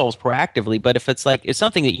ourselves proactively. But if it's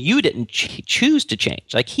something that you didn't choose to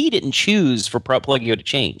change, like he didn't choose for Plugio to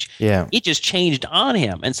change, it just changed on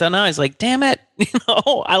him, and so now he's like, "Damn it,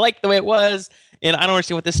 I like the way it was, and I don't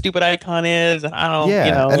understand what this stupid icon is, and I don't,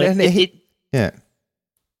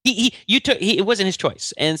 it wasn't his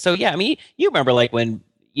choice." And so, I mean, you remember like when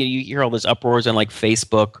you hear all those uproars on like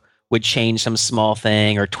Facebook would change some small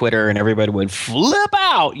thing, or Twitter, and everybody would flip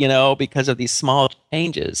out, because of these small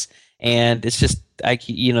changes. and it's just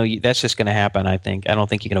that's just going to happen. I don't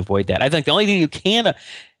think you can avoid that. I think the only thing you can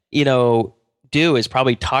do is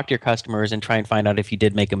probably talk to your customers and try and find out if you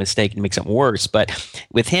did make a mistake and make something worse. But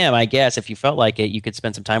with him, I guess if you felt like it, you could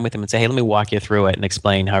spend some time with him and say, hey, let me walk you through it and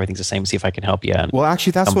explain how everything's the same, see if I can help you. Well,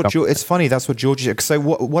 actually, that's it's funny. That's what George. So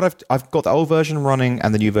what I've got the old version running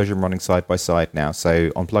and the new version running side by side now.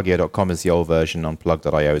 So on plugio.com is the old version, on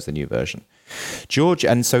plug.io is the new version. George,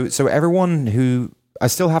 and so everyone who, I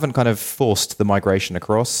still haven't kind of forced the migration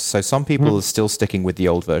across. So some people are still sticking with the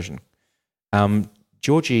old version.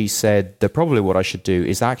 Georgie said that probably what I should do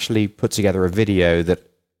is actually put together a video that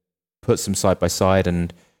puts them side by side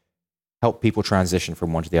and help people transition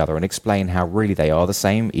from one to the other and explain how really they are the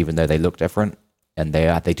same, even though they look different, and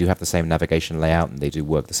they do have the same navigation layout and they do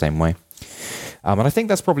work the same way. And I think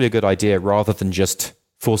that's probably a good idea rather than just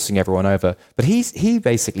forcing everyone over. But he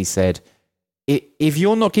basically said, if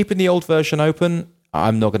you're not keeping the old version open,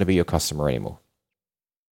 I'm not going to be your customer anymore.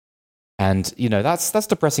 And, that's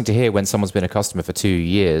depressing to hear when someone's been a customer for 2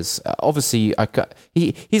 years. Obviously,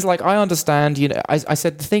 he's like, I understand. I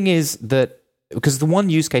said the thing is that, because the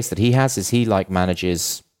one use case that he has is he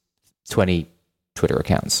manages 20 Twitter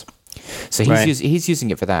accounts. So he's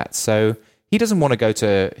using it for that. So he doesn't want to go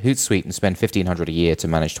to Hootsuite and spend $1,500 a year to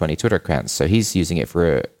manage 20 Twitter accounts. So he's using it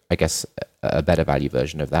for, I guess, a better value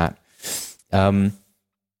version of that. But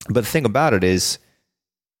the thing about it is,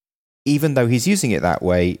 even though he's using it that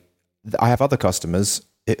way, I have other customers.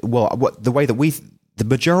 The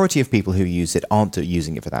majority of people who use it aren't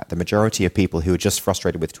using it for that. The majority of people who are just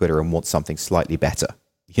frustrated with Twitter and want something slightly better,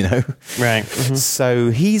 Right. Mm-hmm. So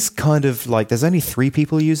he's kind of like, there's only 3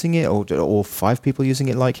 people using it or 5 people using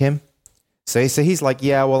it like him. So he's like,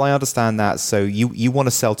 yeah, well, I understand that. So you want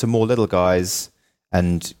to sell to more little guys,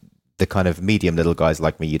 and the kind of medium little guys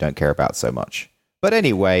like me you don't care about so much. But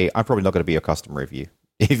anyway, I'm probably not going to be your customer if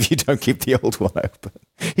you don't keep the old one open.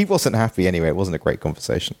 He wasn't happy anyway. It wasn't a great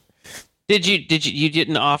conversation. You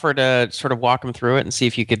didn't offer to sort of walk him through it and see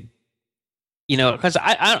if you could, because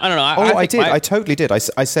I don't know. I did. I totally did. I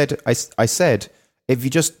said, if you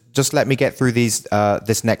just let me get through these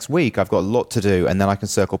this next week, I've got a lot to do, and then I can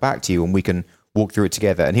circle back to you and we can walk through it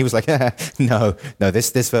together. And he was like, no,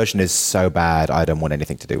 this version is so bad, I don't want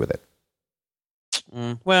anything to do with it.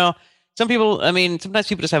 Well, sometimes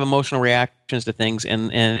people just have emotional reactions to things,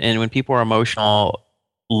 and when people are emotional,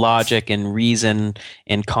 logic and reason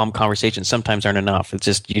and calm conversation sometimes aren't enough. It's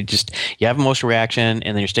just you have emotional reaction,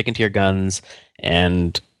 and then you're sticking to your guns,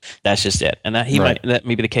 and that's just it. And that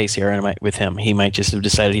may be the case here, and with him, he might just have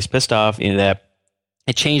decided he's pissed off, that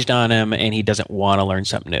it changed on him, and he doesn't want to learn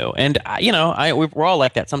something new. And we're all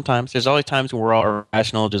like that sometimes. There's always times when we're all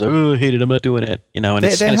irrational, just like, oh, I hate it, I'm not doing it. And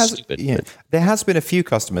it's kind of stupid. Yeah, there has been a few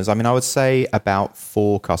customers. I mean, I would say about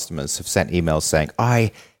 4 customers have sent emails saying,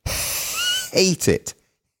 I hate it.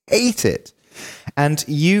 And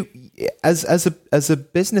you, as a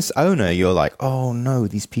business owner, you're like, oh no,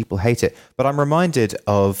 these people hate it. But I'm reminded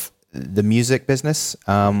of the music business.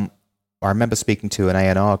 I remember speaking to an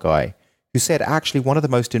A&R guy who said, actually, one of the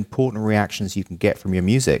most important reactions you can get from your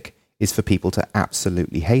music is for people to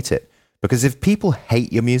absolutely hate it. Because if people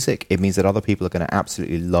hate your music, it means that other people are going to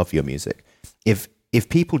absolutely love your music. If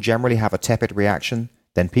people generally have a tepid reaction,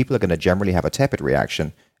 then people are going to generally have a tepid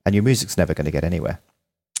reaction, and your music's never going to get anywhere.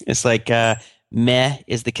 It's like meh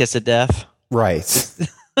is the kiss of death. Right.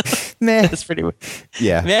 Meh. That's pretty much.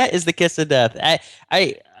 Yeah. Meh is the kiss of death. I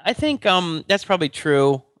think that's probably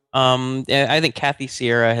true. I think Kathy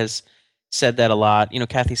Sierra has said that a lot.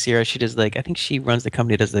 Kathy Sierra, she does I think she runs the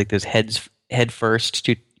company, does those head first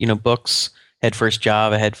to books, head first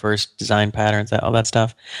Java, head first design patterns, all that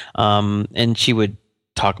stuff. And she would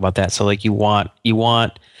talk about that. So you want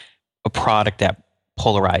a product that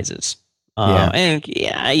polarizes. And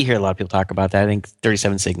you hear a lot of people talk about that. I think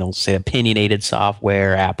 37 Signals say opinionated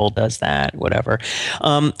software. Apple does that, whatever.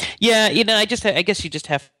 I guess you just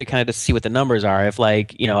have to kind of see what the numbers are. If a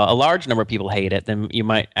large number of people hate it, then you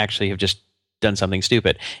might actually have just done something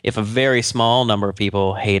stupid. If a very small number of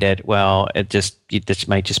people hate it, well, this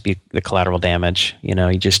might just be the collateral damage. You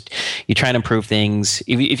try and improve things.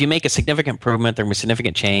 If you make a significant improvement, there will be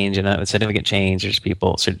significant change, and a significant change, there's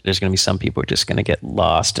going to be some people who are just going to get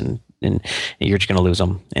lost, and you're just going to lose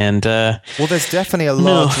them. And well, there's definitely a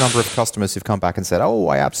large number of customers who've come back and said, "Oh,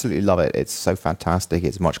 I absolutely love it. It's so fantastic.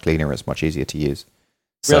 It's much cleaner. It's much easier to use."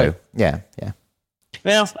 So really? yeah.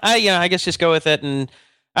 Well, I guess just go with it, and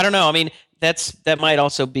I don't know. I mean, that might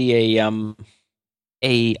also be a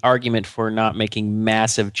a argument for not making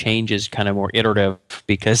massive changes, kind of more iterative,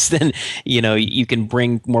 because then you can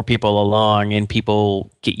bring more people along and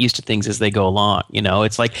people get used to things as they go along.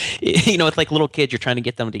 It's like it's like little kids. You're trying to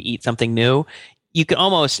get them to eat something new. You can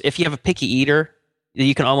almost, if you have a picky eater,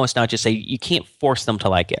 you can almost not just say, you can't force them to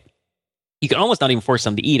like it. You can almost not even force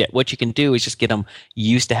them to eat it. What you can do is just get them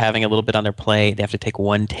used to having a little bit on their plate. They have to take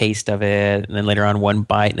one taste of it, and then later on one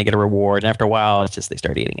bite, and they get a reward. And after a while, it's just they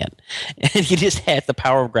start eating it. And you just have the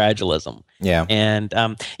power of gradualism. Yeah. And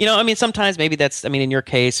sometimes maybe in your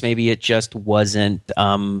case, maybe it just wasn't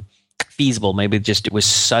feasible. Maybe it was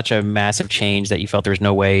such a massive change that you felt there was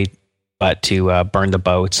no way but to burn the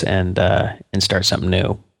boats and start something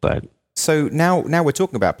new. But so now we're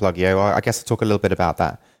talking about Plugio. I guess I'll talk a little bit about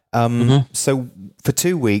that. So for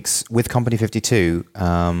 2 weeks with Company 52,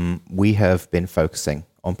 we have been focusing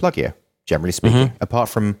on Plugio, generally speaking, apart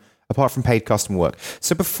from paid custom work.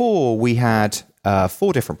 So before we had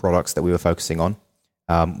 4 different products that we were focusing on.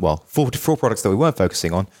 Four products that we weren't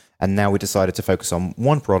focusing on, and now we decided to focus on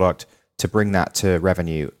one product to bring that to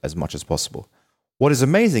revenue as much as possible. What is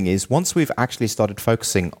amazing is once we've actually started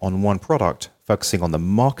focusing on one product, focusing on the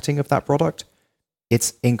marketing of that product,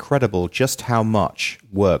 it's incredible just how much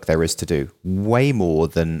work there is to do, way more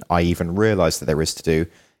than I even realized that there is to do.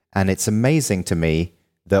 And it's amazing to me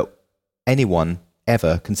that anyone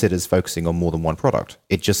ever considers focusing on more than one product.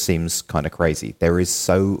 It just seems kind of crazy. There is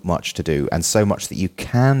so much to do and so much that you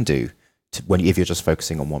can do if you're just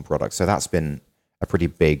focusing on one product. So that's been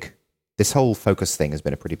this whole focus thing has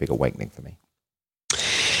been a pretty big awakening for me.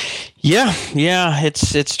 Yeah,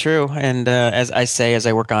 it's true. And as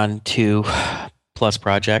I work on 2+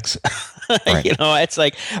 projects, Right. it's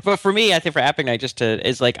like, but for me, I think for App Ignite,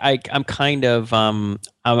 it's like I'm kind of I'm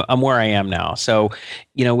where I am now. So,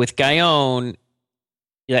 with Guyon,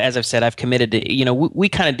 as I've said, I've committed to. We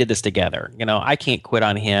kind of did this together. I can't quit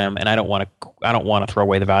on him, and I don't want to throw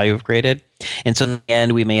away the value we've created. And so in the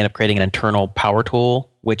end, we may end up creating an internal power tool,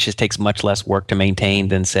 which just takes much less work to maintain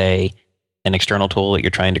than, say, an external tool that you're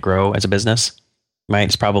trying to grow as a business. Right?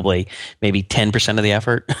 It's probably maybe 10% of the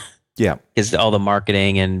effort. Yeah, because all the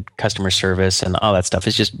marketing and customer service and all that stuff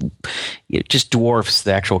is it just dwarfs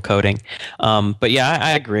the actual coding. But yeah,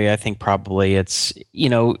 I agree. I think probably it's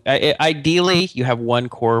ideally you have one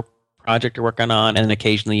core project you're working on, and then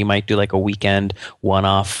occasionally you might do like a weekend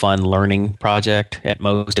one-off fun learning project. At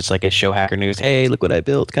most, it's like a show Hacker News. Hey, look what I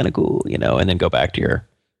built, kind of cool, and then go back to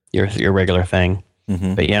your regular thing.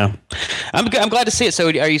 Mm-hmm. But yeah, I'm glad to see it. So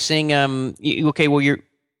are you seeing? Okay, well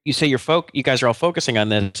you say you guys are all focusing on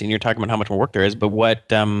this, and you're talking about how much more work there is. But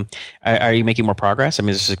what are you making more progress? I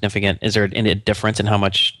mean, is there any difference in how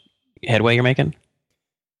much headway you're making?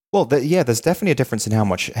 Well, there's definitely a difference in how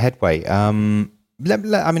much headway.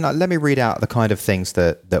 Let me read out the kind of things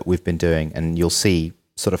that we've been doing, and you'll see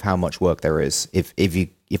sort of how much work there is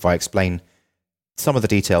if I explain some of the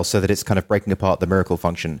details, so that it's kind of breaking apart the miracle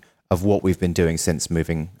function of what we've been doing since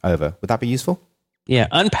moving over. Would that be useful? Yeah,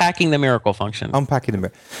 unpacking the miracle function.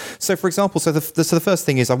 So, for example, the first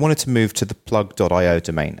thing is I wanted to move to the plug.io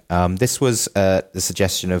domain. This was the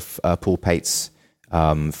suggestion of Paul Pates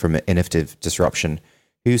from Innovative Disruption,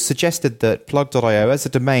 who suggested that plug.io as a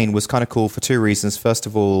domain was kind of cool for 2 reasons. First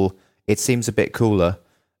of all, it seems a bit cooler.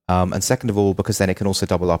 And second of all, because then it can also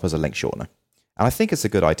double up as a link shortener. And I think it's a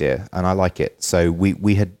good idea, and I like it. So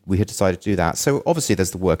we had decided to do that. So obviously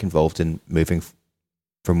there's the work involved in moving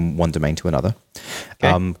from one domain to another,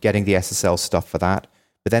 okay. Getting the SSL stuff for that.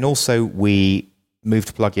 But then also we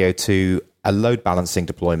moved Plugio to a load balancing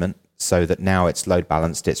deployment, so that now it's load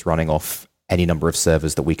balanced, it's running off any number of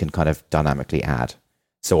servers that we can kind of dynamically add.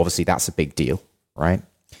 So obviously that's a big deal, right?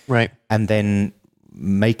 Right. And then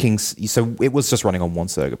so it was just running on one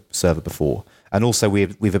server before. And also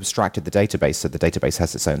we've abstracted the database, so the database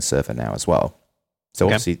has its own server now as well. So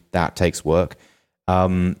okay. Obviously that takes work.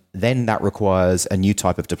 Then that requires a new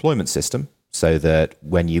type of deployment system, so that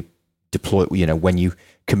when you deploy, when you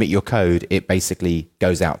commit your code, it basically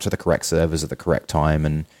goes out to the correct servers at the correct time.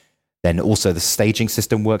 And then also the staging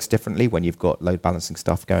system works differently when you've got load balancing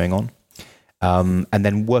stuff going on. And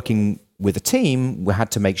then working with a team, we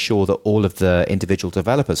had to make sure that all of the individual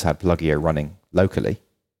developers had Plugio running locally.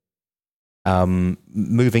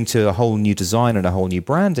 Moving to a whole new design and a whole new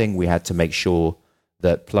branding, we had to make sure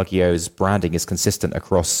that Plugio's branding is consistent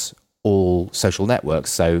across all social networks.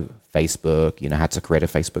 So Facebook, had to create a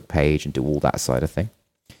Facebook page and do all that side of thing.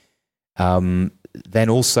 Then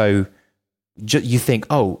also, you think,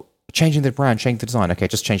 changing the brand, changing the design. Okay,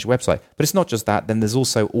 just change the website. But it's not just that. Then there's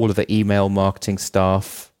also all of the email marketing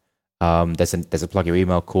stuff. There's a Plugio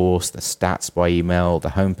email course, the stats by email, the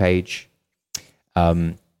homepage.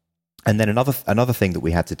 And then another thing that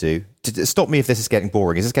we had to do, stop me if this is getting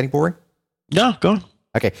boring. Is this getting boring? No, go on.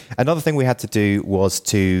 Okay. Another thing we had to do was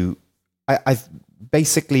I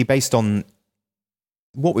basically, based on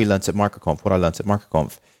what we learned at MicroConf, what I learned at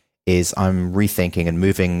MicroConf is I'm rethinking and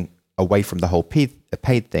moving away from the whole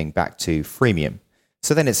paid thing back to freemium.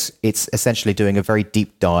 So then it's essentially doing a very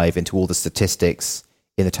deep dive into all the statistics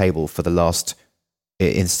in the table for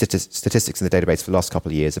statistics in the database for the last couple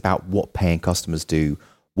of years about what paying customers do,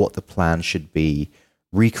 what the plan should be,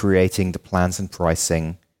 recreating the plans and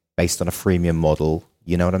pricing based on a freemium model.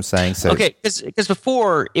 You know what I'm saying? So okay, because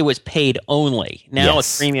before it was paid only. Now Yes.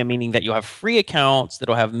 it's freemium, meaning that you'll have free accounts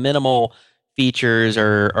that'll have minimal features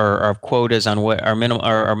or quotas on what or minimum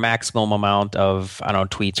or maximum amount of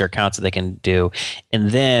tweets or accounts that they can do, and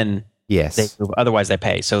then yes. otherwise they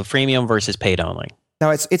pay. So freemium versus paid only. Now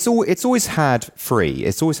it's always had free.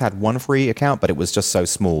 It's always had one free account, but it was just so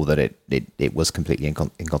small that it was completely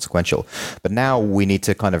inconsequential. But now we need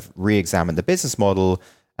to kind of re-examine the business model,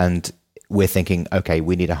 and we're thinking, okay,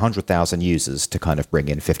 we need 100,000 users to kind of bring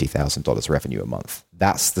in $50,000 revenue a month.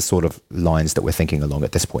 That's the sort of lines that we're thinking along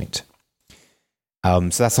at this point. So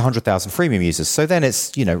that's 100,000 freemium users. So then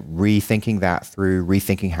it's rethinking that through,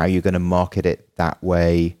 rethinking how you're going to market it that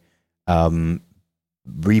way.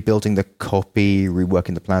 Rebuilding the copy,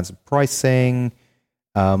 reworking the plans and pricing,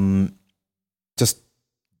 just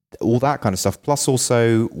all that kind of stuff. Plus,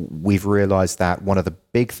 also, we've realized that one of the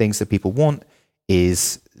big things that people want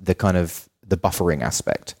is the kind of the buffering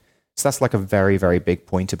aspect. So that's like a very, very big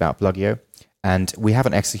point about Plugio. And we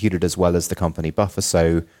haven't executed as well as the company Buffer.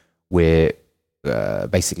 So we're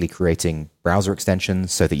basically creating browser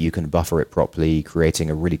extensions so that you can buffer it properly, creating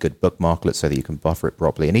a really good bookmarklet so that you can buffer it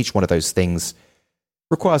properly. And each one of those things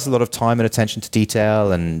requires a lot of time and attention to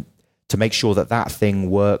detail, and to make sure that that thing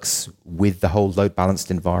works with the whole load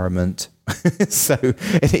balanced environment. So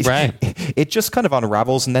it just kind of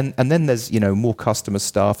unravels, and then there's more customer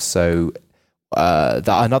stuff. So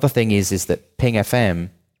another thing is that Ping FM,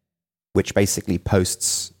 which basically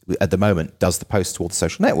posts at the moment, does the post to all the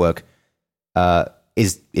social network,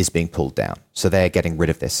 is being pulled down. So they're getting rid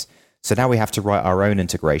of this. So now we have to write our own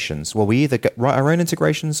integrations. Well, we either write our own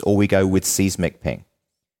integrations or we go with Seismic Ping.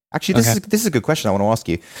 Actually, this is a good question I want to ask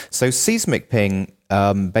you. So Seismic Ping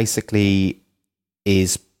basically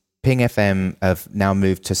is Ping FM have now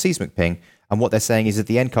moved to Seismic Ping, and what they're saying is that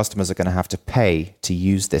the end customers are going to have to pay to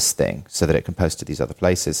use this thing so that it can post to these other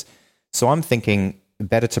places. So I'm thinking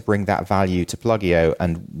better to bring that value to Plugio,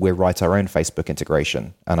 and we'll write our own Facebook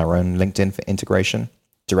integration and our own LinkedIn integration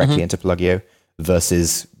directly into Plugio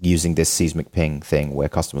versus using this Seismic Ping thing where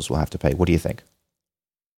customers will have to pay. What do you think?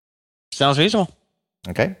 Sounds reasonable.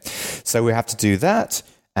 Okay, so we have to do that,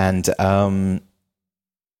 and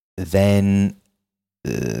then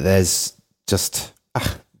there's just,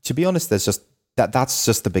 to be honest, there's just that's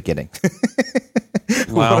just the beginning.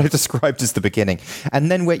 Wow. What I described is the beginning, and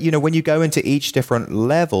then when you go into each different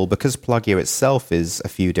level, because Plugio itself is a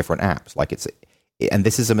few different apps, like and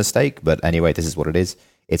this is a mistake, but anyway, this is what it is.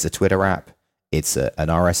 It's a Twitter app, it's an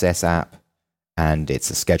RSS app, and it's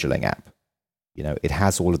a scheduling app. It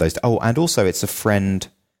has all of those. Oh, and also it's a friend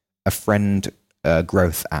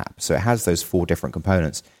growth app. So it has those 4 different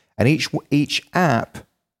components, and each app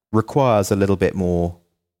requires a little bit more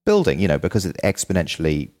building, because it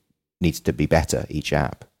exponentially needs to be better, each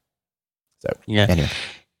app. So anyway.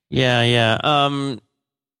 Yeah.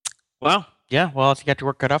 Well, you got your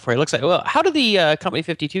work cut off for it. It looks like. Well, how do the Company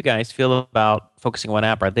 52 guys feel about focusing on one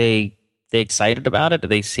app? Are they excited about it? Are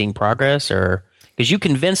they seeing progress, or because you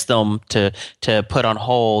convinced them to put on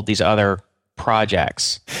hold these other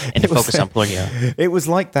projects and to focus on Plugio? It was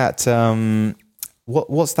like that.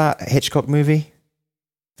 What's that Hitchcock movie?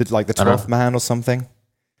 Like the 12th Man or something.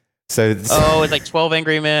 So it's like 12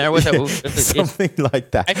 Angry Men, or was it something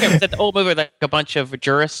like that? I can't remember. The old movie, like a bunch of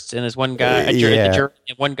jurists, and there's one guy,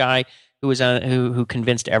 one guy who was who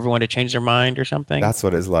convinced everyone to change their mind or something. That's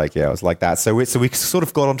what it's like. Yeah, it was like that. So we sort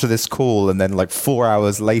of got onto this call, and then like 4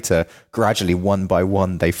 hours later, gradually one by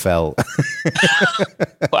one, they fell.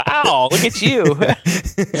 Wow! Look at you.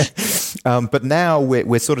 But now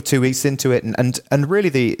we're sort of 2 weeks into it, and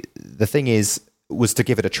really the thing was to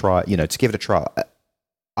give it a try. To give it a try.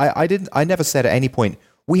 I never said at any point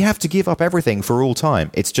we have to give up everything for all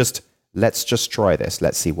time. It's just let's just try this.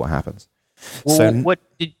 Let's see what happens. Well, so what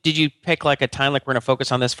did you pick, like a time, like we're going to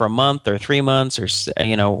focus on this for a month or 3 months, or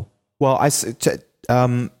Well,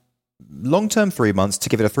 long term 3 months, to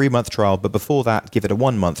give it a 3-month trial, but before that, give it a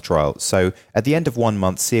 1-month trial. So at the end of 1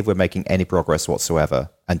 month, see if we're making any progress whatsoever,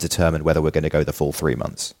 and determine whether we're going to go the full 3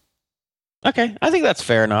 months. Okay, I think that's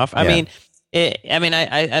fair enough. I mean, I mean,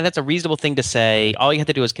 I that's a reasonable thing to say. All you have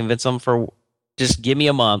to do is convince them for just give me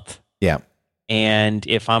a month. Yeah. And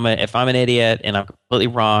if I'm an idiot and I'm completely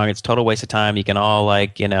wrong, it's a total waste of time. You can all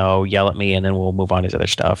yell at me, and then we'll move on to this other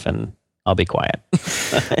stuff, and I'll be quiet.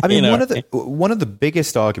 I mean, one of the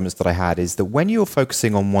biggest arguments that I had is that when you're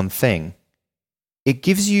focusing on one thing, it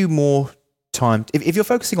gives you more time. If you're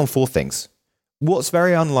focusing on 4 things, what's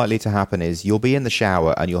very unlikely to happen is you'll be in the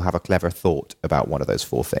shower and you'll have a clever thought about one of those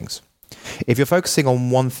 4 things. If you're focusing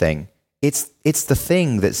on one thing, it's the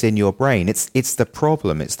thing that's in your brain. It's the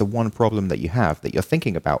problem. It's the one problem that you have that you're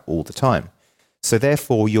thinking about all the time. So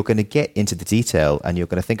therefore, you're going to get into the detail and you're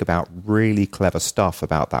going to think about really clever stuff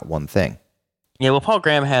about that one thing. Yeah, well, Paul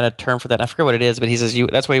Graham had a term for that. I forget what it is, but he says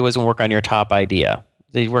that's why he wasn't work on your top idea.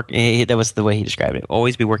 That was the way he described it.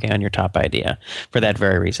 Always be working on your top idea for that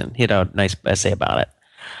very reason. He had a nice essay about it.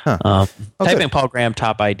 Huh. Type in Paul Graham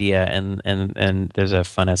top idea, and there's a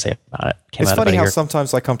fun essay about it. It's funny how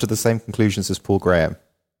sometimes I come to the same conclusions as Paul Graham.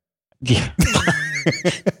 Yeah.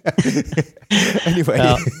 Anyway,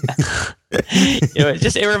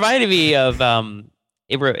 it reminded me of I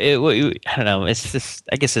don't know. It's just,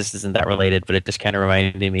 I guess this isn't that related, but it just kind of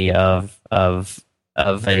reminded me of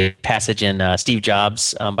a passage in Steve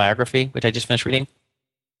Jobs' biography, which I just finished reading.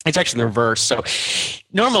 It's actually the reverse. So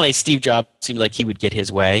normally Steve Jobs seemed like he would get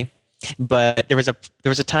his way, but there was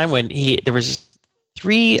a time when there was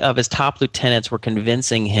 3 of his top lieutenants were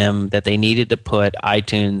convincing him that they needed to put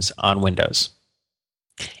iTunes on Windows,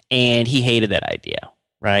 and he hated that idea,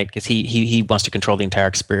 right? Because he wants to control the entire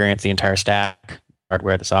experience, the entire stack,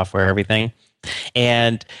 hardware, the software, everything,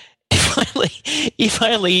 and he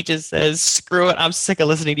finally just says, "Screw it! I'm sick of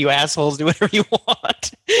listening to you assholes. Do whatever you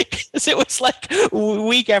want." Because it was like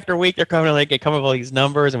week after week, they're coming up with all these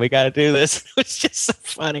numbers, and we got to do this. It was just so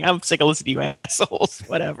funny. I'm sick of listening to you assholes.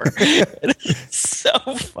 Whatever. It's so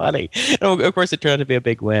funny. And of course, it turned out to be a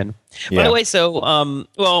big win. Yeah. By the way, so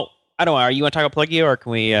well, I don't know. Are you want to talk about Plugio, or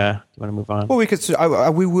can we? Do you want to move on? Well, we could.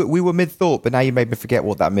 We were mid thought, but now you made me forget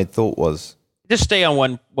what that mid thought was. Just stay on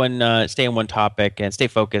one topic and stay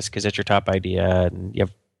focused because it's your top idea, and you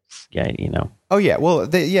have, Oh yeah, well,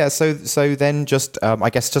 So then, just I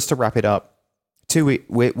guess just to wrap it up,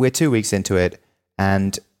 we're 2 weeks into it,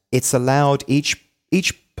 and it's allowed each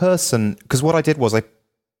person, because what I did was I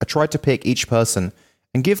tried to pick each person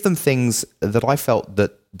and give them things that I felt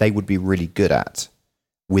that they would be really good at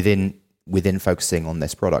within focusing on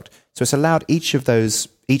this product. So it's allowed each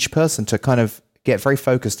person to kind of get very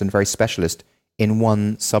focused and very specialist in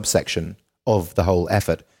one subsection of the whole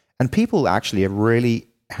effort. And people actually are really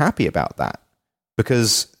happy about that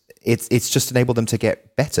because it's just enabled them to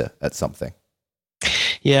get better at something.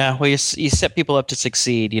 Yeah, well, you set people up to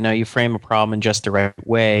succeed. You frame a problem in just the right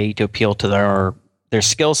way to appeal to their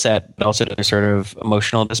skill set, but also to their sort of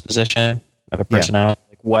emotional disposition of a personality.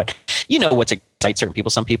 Yeah. Like what excites certain people.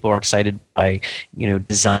 Some people are excited by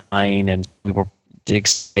design, and people are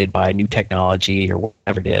excited by new technology or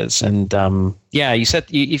whatever it is. And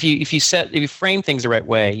if you frame things the right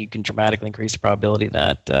way, you can dramatically increase the probability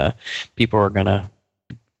that people are going to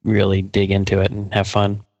really dig into it and have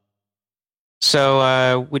fun.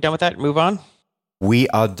 So we done with that? Move on? We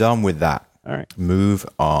are done with that. All right. Move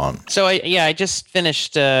on. So I just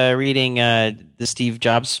finished reading the Steve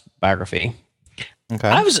Jobs biography. Okay.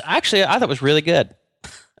 I thought it was really good.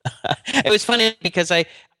 It was funny because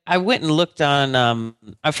I went and looked on.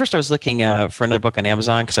 At first, I was looking for another book on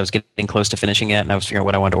Amazon because I was getting close to finishing it, and I was figuring out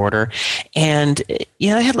what I wanted to order. And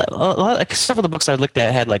I had several of the books I looked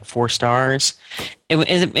at had like 4 stars, and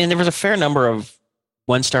there was a fair number of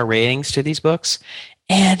 1-star ratings to these books.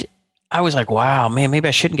 And I was like, wow, man, maybe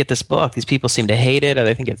I shouldn't get this book. These people seem to hate it, or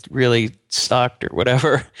they think it's really sucked, or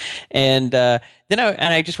whatever. And then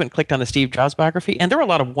I just went and clicked on the Steve Jobs biography, and there were a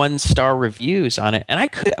lot of 1-star reviews on it, and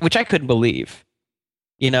which I couldn't believe.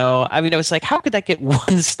 I was like, how could that get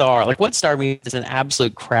 1 star? Like 1 star means it's an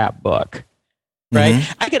absolute crap book, right?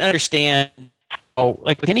 Mm-hmm. I can understand how,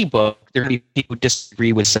 like with any book, there are people who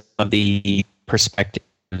disagree with some of the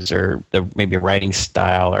perspectives or maybe a writing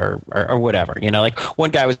style or whatever. Like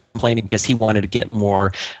one guy was complaining because he wanted to get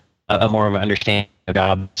more of an understanding of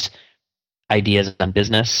Jobs' ideas on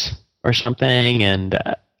business or something, and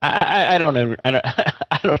I don't know. I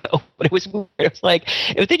don't know, but it was weird. It was like,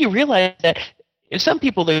 but then you realize that. If some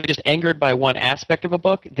people are just angered by one aspect of a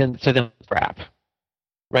book, then it's crap,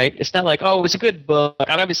 right? It's not like, oh, it's a good book,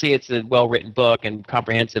 and obviously it's a well-written book and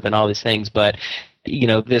comprehensive and all these things, but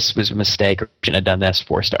this was a mistake, or shouldn't have done this,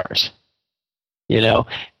 4 stars,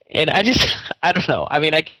 And I don't know. I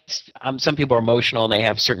mean, I guess, some people are emotional and they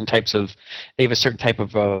have a certain type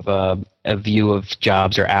of a view of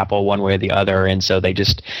Jobs or Apple one way or the other, and so they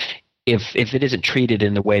just if it isn't treated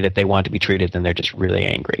in the way that they want to be treated, then they're just really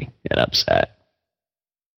angry and upset.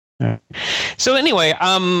 Yeah. So anyway,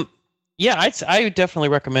 yeah, I would definitely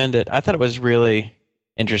recommend it. I thought it was really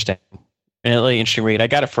interesting, really interesting read. I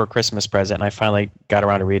got it for a Christmas present, and I finally got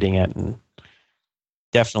around to reading it, and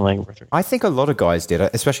definitely worth it. I think a lot of guys did,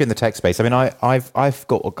 especially in the tech space. I mean, I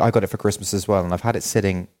got it for Christmas as well, and I've had it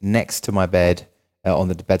sitting next to my bed on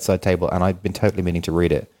the bedside table, and I've been totally meaning to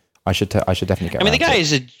read it. I should definitely get. I mean, the guy it.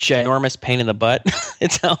 is a ginormous pain in the butt.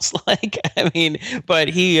 It sounds like. I mean, but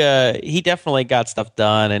he definitely got stuff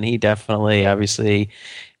done, and he definitely obviously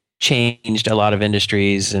changed a lot of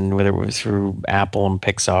industries, and whether it was through Apple and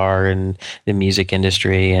Pixar and the music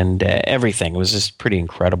industry and everything. It was just pretty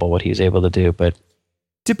incredible what he was able to do. But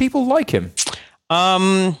do people like him?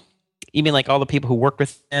 You mean like all the people who worked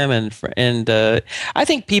with him, and I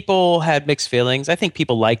think people had mixed feelings. I think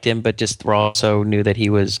people liked him, but just also knew that he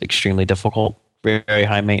was extremely difficult, very, very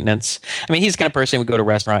high maintenance. I mean, he's the kind of person who would go to a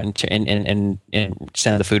restaurant and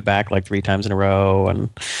send the food back like 3 times in a row, and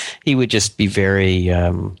he would just be very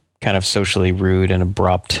kind of socially rude and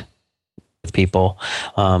abrupt with people.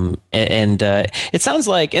 It sounds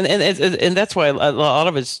like, and that's why a lot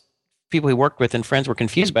of his people he worked with and friends were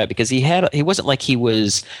confused by it, because he wasn't like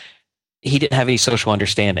he didn't have any social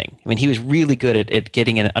understanding. I mean, he was really good at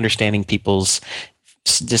getting and understanding people's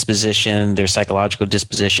disposition, their psychological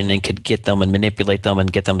disposition, and could get them and manipulate them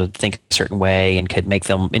and get them to think a certain way and could make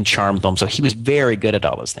them and charm them. So he was very good at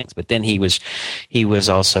all those things. But then he was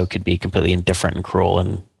also could be completely indifferent and cruel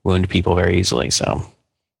and wound people very easily. So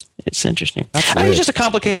it's interesting. He's just a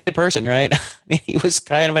complicated person, right? I mean, he was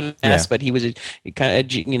kind of an ass, but he was a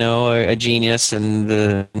genius,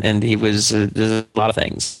 and he was a lot of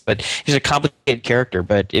things. But he's a complicated character.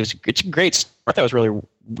 But it's a great story. I thought it was really,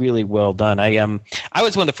 really well done. I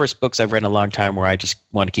was one of the first books I've read in a long time where I just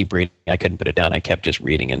wanted to keep reading. I couldn't put it down. I kept just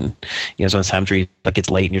reading, and sometimes you like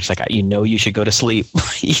it's late and you're just like you should go to sleep.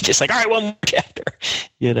 You just like, all right, one more chapter,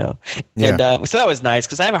 Yeah. And so that was nice,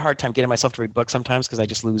 because I have a hard time getting myself to read books sometimes, because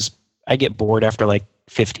I get bored after like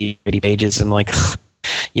 50, 80 pages, and like a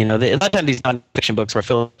lot of times these nonfiction books where I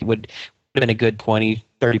feel like would have been a good 20,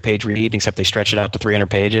 30 page read, except they stretch it out to 300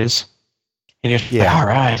 pages. And you're like, all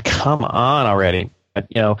right, come on already. But,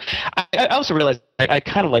 I also realized I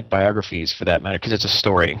kind of like biographies for that matter, because it's a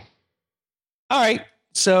story. All right.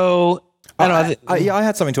 So, I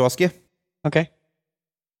had something to ask you. Okay.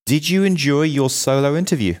 Did you enjoy your solo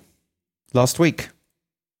interview last week?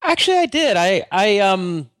 Actually, I did. I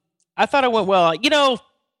thought it went well.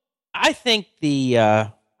 I think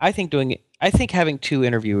having 2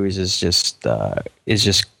 interviewers is just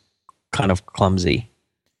kind of clumsy.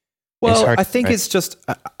 Well, I think it's just,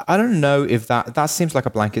 I don't know if that seems like a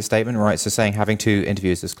blanket statement, right? So saying having 2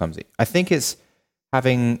 interviewers is clumsy. I think it's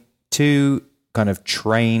having 2 kind of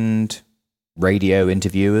trained radio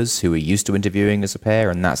interviewers who are used to interviewing as a pair,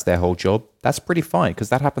 and that's their whole job. That's pretty fine, because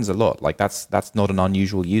that happens a lot. Like that's not an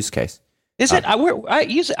unusual use case. Is it?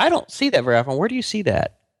 I don't see that very often. Where do you see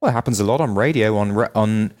that? Well, it happens a lot on radio,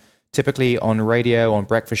 typically on radio, on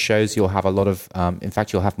breakfast shows, you'll have a lot of, in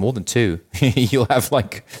fact, you'll have more than 2. You'll have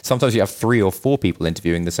sometimes you have 3 or 4 people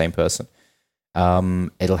interviewing the same person.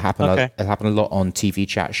 It'll happen a lot on TV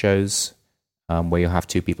chat shows, where you'll have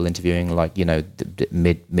 2 people interviewing,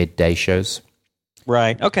 the midday shows.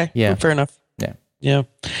 Right. Okay. Yeah. Fair enough. Yeah. Yeah.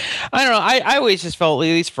 I don't know. I always just felt, at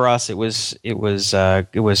least for us, it was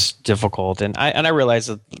difficult, and I realized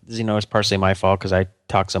that it's partially my fault, because I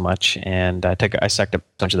talk so much and I sucked up a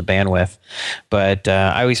bunch of the bandwidth. But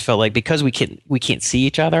I always felt like, because we can't see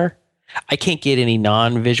each other, I can't get any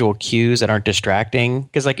non-visual cues that aren't distracting,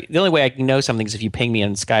 because like the only way I can know something is if you ping me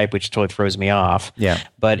on Skype, which totally throws me off. Yeah.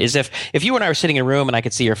 But is if you and I were sitting in a room and I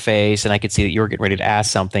could see your face and I could see that you were getting ready to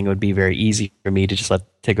ask something, it would be very easy for me to just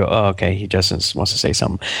to go, oh, okay, he just wants to say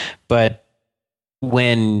something. But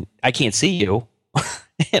when I can't see you,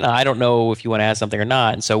 and I don't know if you want to ask something or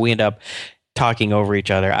not, and so we end up talking over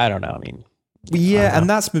each other. I don't know. I mean, yeah, and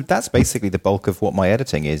that's basically the bulk of what my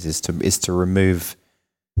editing is to remove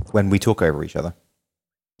when we talk over each other.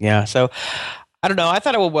 Yeah. So I don't know. I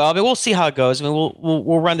thought it went well. I mean, we'll see how it goes. I mean,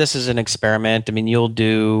 we'll run this as an experiment. I mean,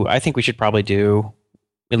 I think we should probably do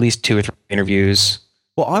at least 2 or 3 interviews.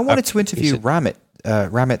 Well, I wanted to interview Ramit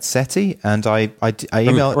Sethi, and I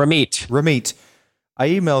emailed Ramit. I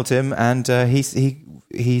emailed him, and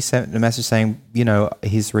he sent a message saying,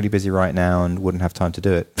 he's really busy right now and wouldn't have time to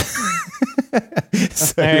do it.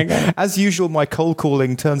 So, as usual, my cold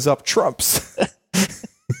calling turns up trumps.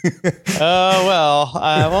 Well,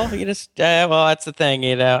 that's the thing,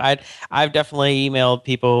 I've definitely emailed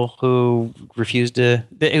people who refused who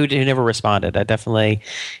never responded. I definitely,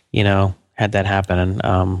 had that happen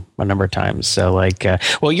a number of times. So like,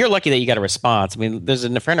 well, you're lucky that you got a response. I mean, there's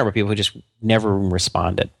a fair number of people who just never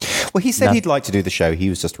responded. Well, he said he'd like to do the show. He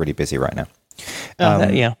was just really busy right now.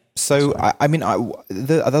 Yeah. So I mean,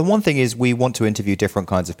 the one thing is we want to interview different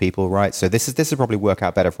kinds of people, right? So this will probably work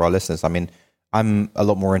out better for our listeners. I mean, I'm a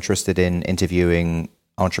lot more interested in interviewing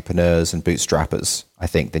entrepreneurs and bootstrappers, I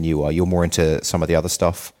think, than you are. You're more into some of the other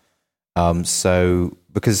stuff. So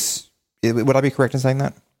because would I be correct in saying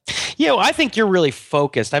that? Yeah, well, I think you're really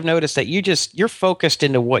focused. I've noticed that you're focused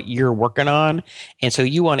into what you're working on, and so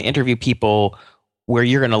you want to interview people where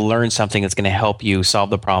you're going to learn something that's going to help you solve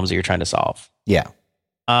the problems that you're trying to solve. Yeah.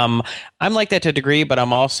 I'm like that to a degree, but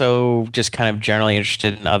I'm also just kind of generally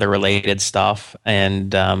interested in other related stuff.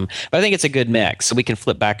 And but I think it's a good mix, so we can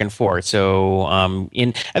flip back and forth. So I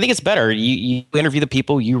think it's better. You interview the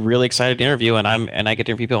people you're really excited to interview, and I get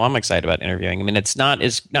to interview people I'm excited about interviewing. I mean, it's not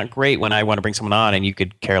great when I want to bring someone on and you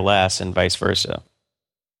could care less, and vice versa.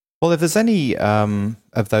 Well, if there's any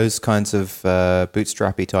of those kinds of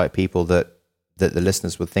bootstrappy type people that the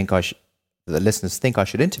listeners would think I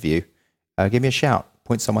should interview, give me a shout.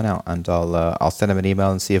 Point someone out, and I'll send them an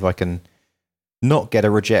email and see if I can not get a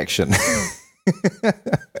rejection. Yeah,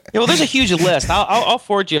 well, there's a huge list. I'll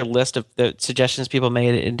forward you a list of the suggestions people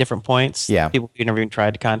made in different points. Yeah, people you never even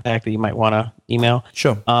tried to contact that you might want to email.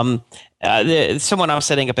 Sure. Someone I'm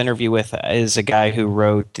setting up an interview with is a guy who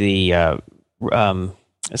wrote the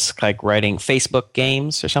it's like writing Facebook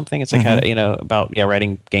games or something. It's like about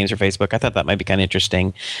writing games for Facebook. I thought that might be kind of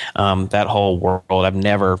interesting. That whole world. I've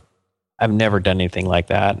never done anything like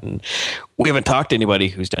that, and we haven't talked to anybody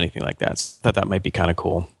who's done anything like that. So I thought that might be kind of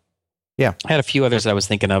cool. Yeah, I had a few others that I was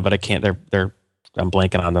thinking of, but I can't. I'm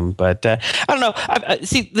blanking on them. But I don't know.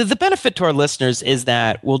 See, the benefit to our listeners is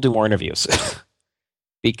that we'll do more interviews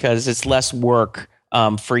because it's less work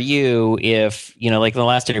for you. If like in the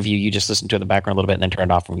last interview, you just listened to it in the background a little bit and then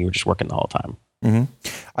turned off when you were just working the whole time. Mm-hmm.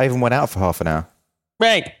 I even went out for half an hour.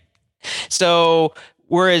 Right. So.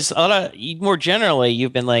 Whereas more generally,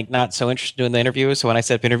 you've been like not so interested in the interviews. So when I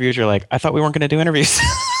set up interviews, you're like, I thought we weren't going to do interviews.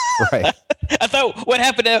 Right. I thought what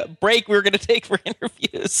happened to break we were going to take for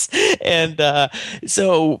interviews. And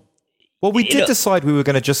so. Well, we did decide we were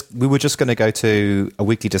just going to go to a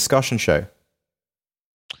weekly discussion show.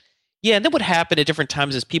 Yeah, and then what happened at different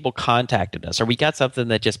times is people contacted us, or we got something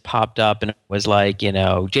that just popped up, and it was like,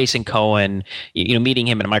 Jason Cohen, meeting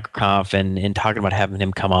him at a microconf and talking about having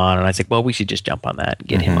him come on, and I said, well, we should just jump on that and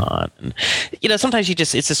get him on. And sometimes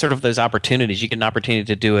it's just sort of those opportunities. You get an opportunity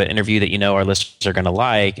to do an interview that our listeners are going to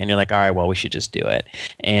like, and you're like, all right, well, we should just do it.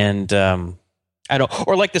 And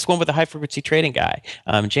or like this one with the high frequency trading guy,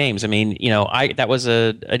 James. I mean, that was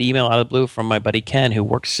an email out of the blue from my buddy Ken, who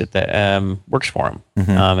works for him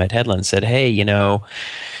at Headland. Said, hey,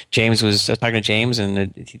 James was talking to James,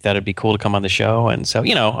 and he thought it'd be cool to come on the show. And so,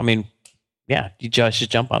 I mean, yeah, you just should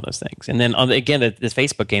jump on those things. And then the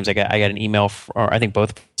Facebook games, I got an email, or I think both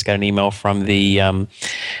of us got an email from the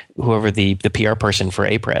whoever the PR person for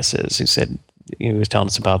A-Press is, who said he was telling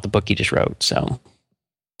us about the book he just wrote. So.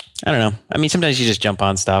 I don't know. I mean, sometimes you just jump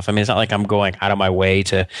on stuff. I mean, it's not like I'm going out of my way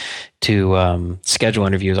to schedule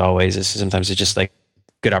interviews always. Sometimes it's just like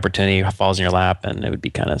good opportunity falls in your lap, and it would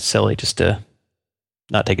be kind of silly just to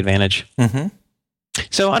not take advantage. Mm-hmm.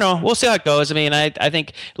 So I don't know. We'll see how it goes. I mean, I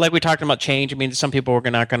think like we talked about change. I mean, some people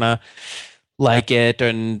are not going to like it,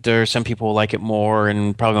 and there are some people who like it more,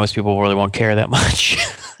 and probably most people really won't care that much.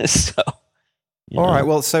 So. All right.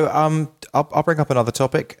 Well, so I'll bring up another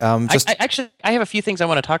topic. I have a few things I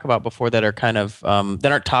want to talk about before that are kind of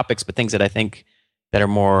that aren't topics, but things that I think that are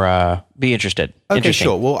more be interested. Okay,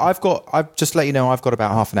 sure. Well, I've just let you know I've got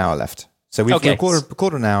about half an hour left. So we've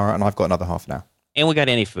recorded an hour, and I've got another half an hour. And we got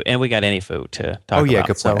any food to talk about. Oh yeah,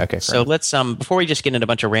 good point. Okay. So let's before we just get into a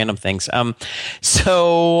bunch of random things. Did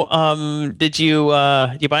you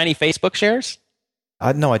buy any Facebook shares?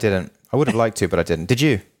 No, I didn't. I would have liked to, but I didn't. Did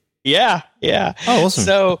you? Yeah. Oh, awesome.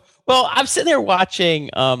 So, well, I'm sitting there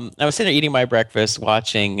watching. I was sitting there eating my breakfast,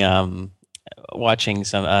 watching some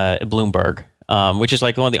Bloomberg, which is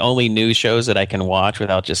like one of the only news shows that I can watch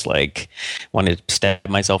without just like wanting to stab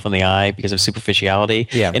myself in the eye because of superficiality.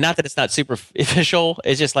 Yeah. And not that it's not superficial.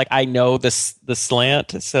 It's just like I know the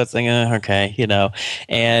slant, so it's like okay,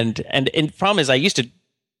 And the problem is I used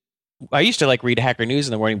to like read Hacker News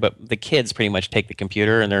in the morning, but the kids pretty much take the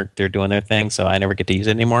computer and they're doing their thing, so I never get to use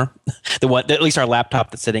it anymore. At least our laptop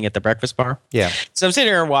that's sitting at the breakfast bar. Yeah. So I'm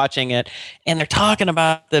sitting here watching it, and they're talking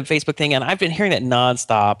about the Facebook thing, and I've been hearing that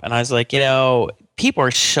nonstop. And I was like, people are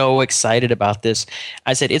so excited about this.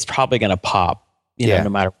 I said it's probably going to pop. Yeah. no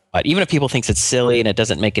matter what. Even if people thinks it's silly and it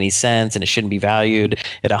doesn't make any sense and it shouldn't be valued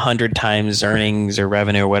at 100 times earnings or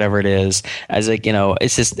revenue or whatever it is, as like,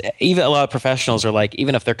 it's just, even a lot of professionals are like,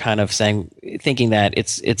 even if they're kind of thinking that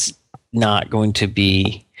it's not going to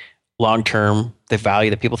be long term the value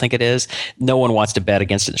that people think it is, no one wants to bet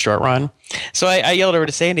against it in the short run. So I yelled over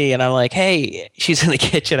to Sandy and I'm like, hey, she's in the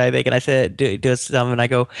kitchen, I think, and I said, do something, and I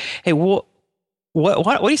go, hey, well,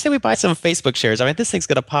 what do you say we buy some Facebook shares? I mean, this thing's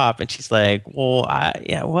gonna pop. And she's like, well,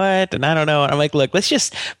 yeah, what? And I don't know. And I'm like, look, let's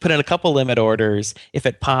just put in a couple limit orders. If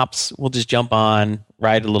it pops, we'll just jump on,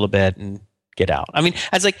 ride a little bit, and get out. I mean,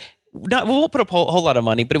 I was like, we won't put a whole lot of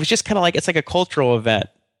money, but it was just kind of like, it's like a cultural event,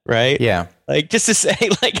 right? Yeah. Like, just to say,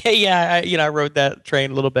 like, hey, yeah, I rode that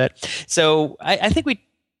train a little bit. So I think we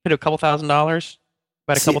put a couple $1,000s.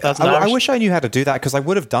 About a couple $1,000s. I wish I knew how to do that, because I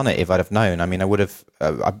would have done it if I'd have known. I mean, I would have.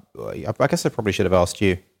 I guess I probably should have asked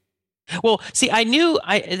you. Well, see, I knew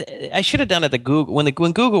I should have done it. The Google when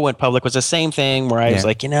Google went public was the same thing where I was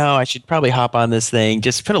like, I should probably hop on this thing,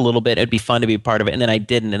 just put a little bit. It'd be fun to be part of it, and then I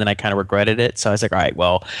didn't, and then I kind of regretted it. So I was like, all right,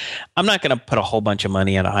 well, I'm not going to put a whole bunch of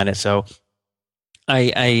money behind it. So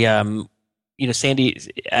Sandy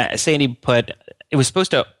put, it was supposed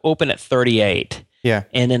to open at 38. Yeah.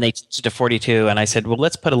 And then they changed it to 42. And I said, well,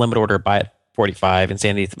 let's put a limit order buy at 45. And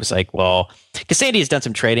Sandy was like, well, because Sandy has done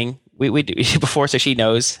some trading we do before, so she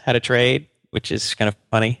knows how to trade, which is kind of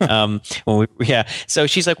funny. So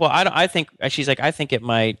she's like, well, I think it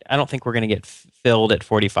might, I don't think we're going to get filled at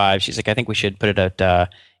 45. She's like, I think we should put it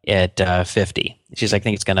at 50. She's like, I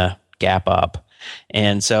think it's going to gap up.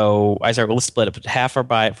 And so I said, well, let's split it. Half are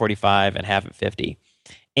buy at 45 and half at 50.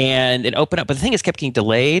 And it opened up. But the thing is, kept getting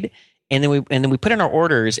delayed. And then we put in our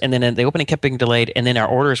orders, and then the opening kept being delayed, and then our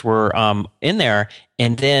orders were in there,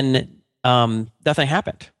 and then nothing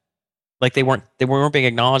happened. Like they weren't being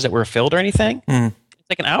acknowledged that we're filled or anything. It's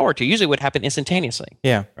like an hour or two. Usually, it would happen instantaneously.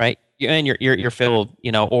 Yeah. Right. And you're filled.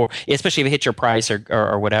 Or especially if it hits your price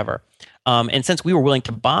or whatever. And since we were willing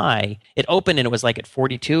to buy, it opened and it was like at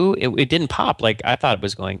 42. It didn't pop like I thought it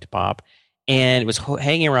was going to pop. And it was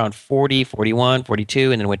hanging around 40, 41,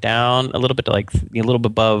 42, and then went down a little bit to like a little bit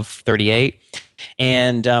above 38.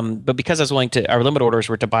 And but because I was willing to, our limit orders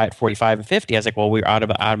were to buy at 45 and 50. I was like, well, we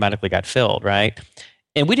automatically got filled, right?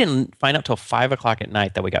 And we didn't find out till 5 o'clock at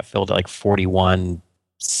night that we got filled at like 41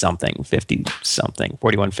 something, 50 something,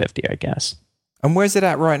 41.50, I guess. And where's it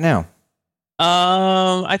at right now?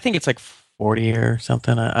 I think it's like 40 or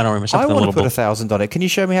something. I don't remember. Something I want to put 1,000 on it. Can you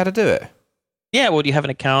show me how to do it? Yeah, well, do you have an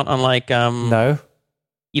account on like No.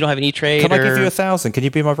 You don't have an E-Trade? Can I give you 1,000? Can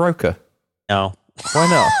you be my broker? No. Why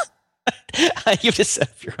not? You have to set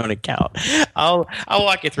up your own account. I'll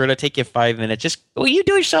walk you through it. It'll take you 5 minutes. You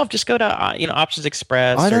do it yourself. Just go to Options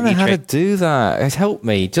Express. I don't know how to E-Trade. do that. Help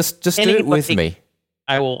me. Just do it with me.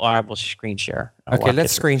 I will screen share. Okay,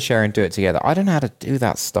 let's screen share and do it together. I don't know how to do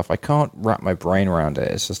that stuff. I can't wrap my brain around it.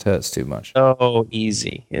 It just hurts too much. So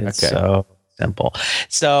easy. It's so simple.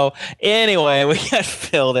 So anyway, we got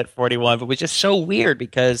filled at 41, but it was just so weird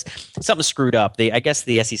because something screwed up. I guess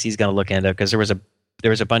the SEC is going to look into it because there was a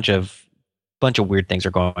bunch of weird things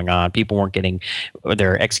are going on. People weren't getting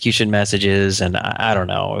their execution messages, and I don't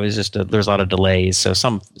know. It was just there's a lot of delays, so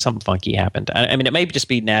something funky happened. I mean, it may just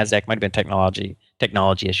be NASDAQ, might have been technology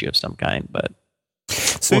issue of some kind, but.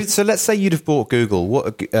 So let's say you'd have bought Google.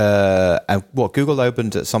 What Google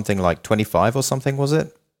opened at something like 25 or something, was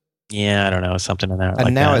it? Yeah, I don't know, something in that.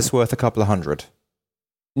 And now it's worth a couple of hundred.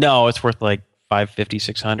 No, it's worth like 550,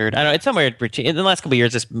 600. I don't know. It's somewhere in the last couple of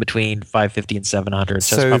years. It's between 550 and 700.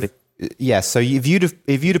 So it's probably, So if you'd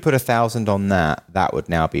have put 1,000 on that would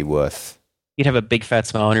now be worth. You'd have a big fat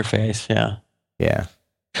smile on your face. Yeah. Yeah.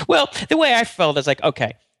 Well, the way I felt is like,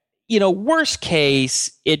 okay, worst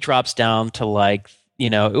case, it drops down to like, it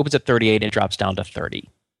was at 38, it drops down to 30.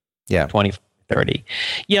 Yeah. 20, 30.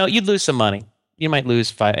 You'd lose some money. You might lose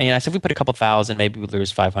five. I said, if we put a couple thousand, maybe we'd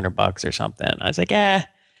lose $500 or something. I was like, I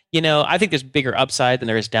think there's bigger upside than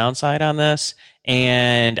there is downside on this.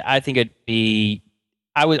 And I think it'd be,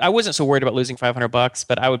 I wasn't so worried about losing $500,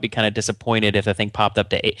 but I would be kind of disappointed if the thing popped up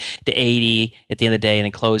to 80 at the end of the day and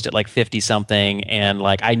then closed at like 50 something. And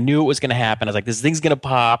like, I knew it was going to happen. I was like, this thing's going to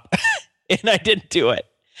pop. And I didn't do it.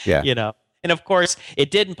 Yeah. And of course it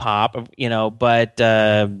didn't pop, but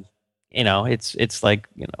it's like,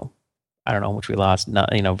 I don't know how much we lost,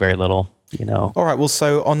 very little, All right. Well,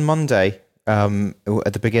 so on Monday,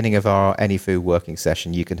 at the beginning of our AnyFu working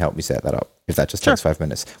session, you can help me set that up if that just takes 5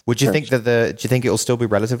 minutes. Would you think do you think it'll still be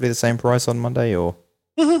relatively the same price on Monday or?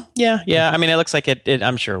 Mm-hmm. Yeah. I mean, it looks like it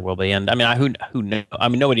I'm sure it will be. And I mean, who knows? I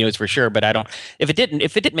mean, nobody knows for sure, but I don't, if it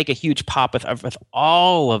didn't make a huge pop with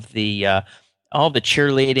all of the all the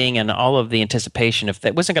cheerleading and all of the anticipation, if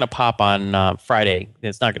that wasn't going to pop on Friday,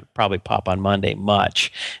 it's not going to probably pop on Monday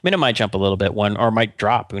much. I mean, it might jump a little bit or might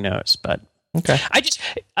drop. Who knows? But Okay.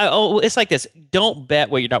 it's like this. Don't bet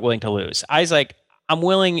what you're not willing to lose. I'm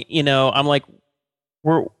willing, I'm like,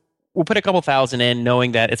 we'll put a couple thousand in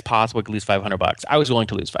knowing that it's possible we could lose $500. I was willing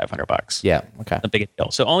to lose $500. Yeah. Okay. A big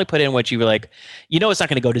deal. So only put in what you were like, it's not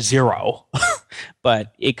going to go to zero,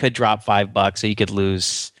 but it could drop $5. So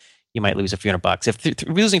you might lose a few $100. If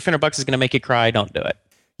losing $100 is going to make you cry, don't do it.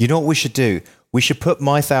 You know what we should do? We should put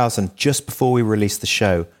my 1,000 just before we release the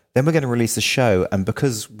show. Then we're going to release the show. And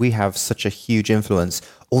because we have such a huge influence,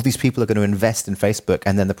 all these people are going to invest in Facebook,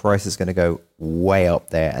 and then the price is going to go way up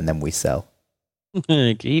there, and then we sell.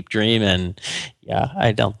 Keep dreaming. Yeah,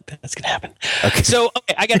 I don't think that's going to happen. Okay. So,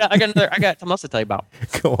 I got something else to tell you about.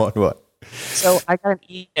 Go on, what? So I got an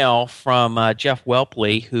email from Jeff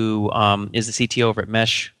Welpley, who is the CTO over at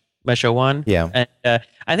Mesh01. Yeah. And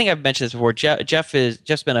I think I've mentioned this before. Jeff's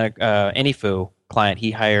been a Anyfoo client.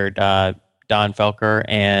 He hired Don Felker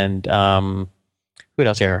and who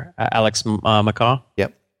else here? Alex McCaw.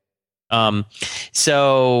 Yep.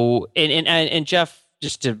 So and Jeff,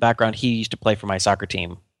 just to background, he used to play for my soccer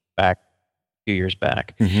team back a few years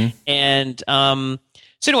back. Mm-hmm. And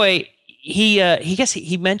so anyway,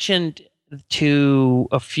 he mentioned to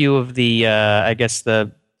a few of the I guess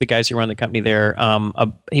the guys who run the company there,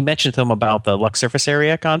 he mentioned to them about the Lux surface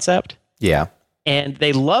area concept. Yeah. And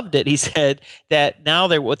they loved it. He said that now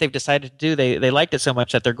what they've decided to do, they liked it so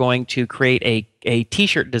much that they're going to create a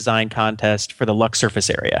T-shirt design contest for the Lux surface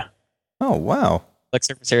area. Oh, wow. Lux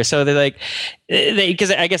surface area. So they're like, because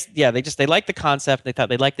I guess, yeah, they liked the concept. They thought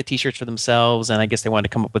they liked the T-shirts for themselves. And I guess they wanted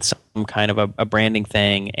to come up with some kind of a branding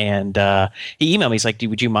thing. And he emailed me. He's like,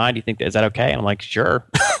 would you mind? Do you think, is that okay? And I'm like, sure.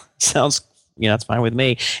 Sounds, that's fine with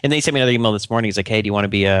me. And then he sent me another email this morning. He's like, hey, do you want to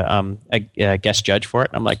be a guest judge for it?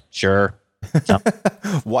 And I'm like, sure. So.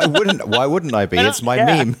 Why wouldn't I be? It's my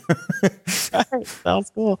meme.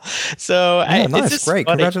 Sounds cool. So nice, great,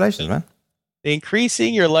 funny. Congratulations, man.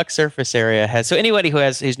 Increasing your Lux surface area has. So anybody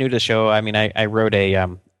who's new to the show, I mean, I wrote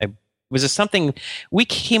was this something we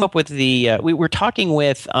came up with we were talking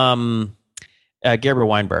with Gerber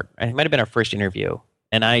Weinberg. It might have been our first interview.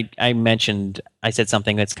 And I said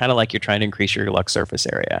something that's kind of like you're trying to increase your Lux surface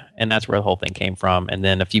area. And that's where the whole thing came from. And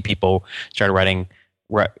then a few people started writing.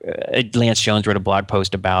 Lance Jones wrote a blog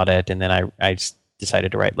post about it, and then I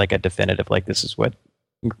decided to write like a definitive, like this is what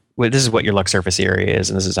your Lux surface area is,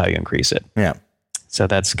 and this is how you increase it. Yeah. So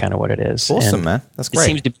that's kind of what it is. Awesome, and man. That's great. It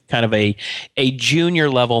seems to be kind of a junior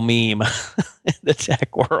level meme in the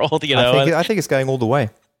tech world. I think it's going all the way.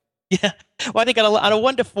 Yeah. Well, I think on a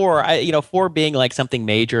 1 to 4, 4 being like something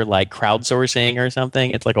major, like crowdsourcing or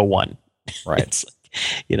something, it's like a 1. Right. It's,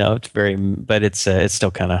 it's very, but it's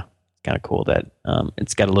still kind of cool that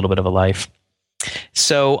it's got a little bit of a life.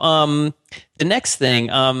 So the next thing,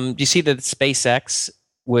 do you see that SpaceX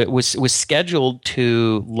was scheduled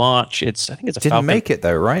to launch? I think it's a Didn't Falcon. make it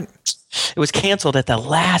though, right? It was canceled at the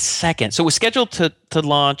last second. So it was scheduled to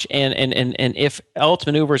launch, and if Ellipse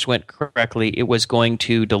maneuvers went correctly, it was going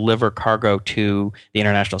to deliver cargo to the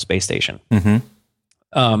International Space Station. Mm-hmm.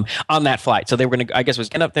 On that flight. So they were going to, I guess, it was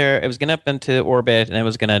going up there. It was going up into orbit, and it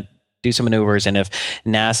was going to do some maneuvers. And if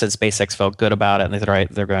NASA and SpaceX felt good about it, and they said, all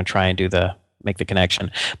right, they're going to try and make the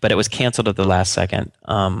connection. But it was canceled at the last second.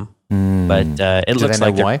 But it looks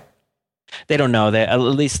like why? They don't know. At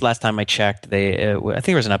least last time I checked, I think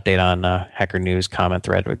there was an update on Hacker News comment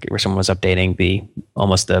thread where someone was updating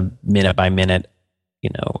almost the minute by minute,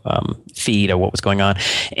 feed of what was going on.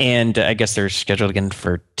 And I guess they're scheduled again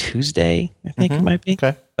for Tuesday. I think it might be.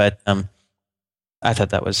 Okay. But I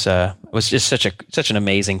thought that was just such an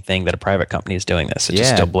amazing thing that a private company is doing this. It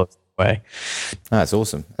just still blows away. That's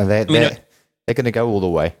awesome. And they're going to go all the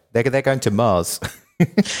way. They're going to Mars.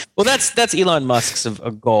 Well, that's Elon Musk's a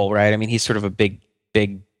goal, right? I mean, he's sort of a big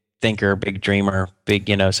thinker, big dreamer,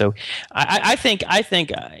 So I think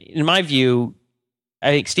in my view, I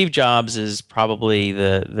think Steve Jobs is probably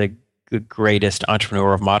the greatest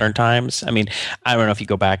entrepreneur of modern times. I mean, I don't know if you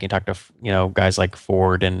go back and talk to guys like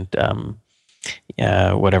Ford and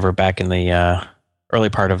whatever back in the early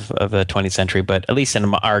part of the 20th century, but at least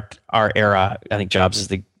in our era, I think Jobs is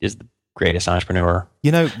the greatest entrepreneur.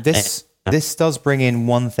 This does bring in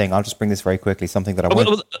one thing. I'll just bring this very quickly. Something that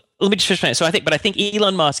let me just finish my. So I think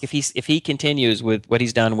Elon Musk, if he continues with what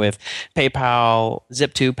he's done with PayPal,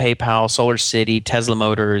 Zip2, PayPal, SolarCity, Tesla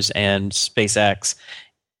Motors, and SpaceX,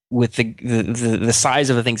 with the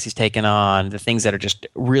size of the things he's taken on, the things that are just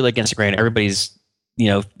really against the grain, everybody's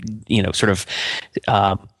sort of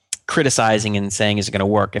criticizing and saying is it going to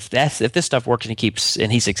work. If this stuff works and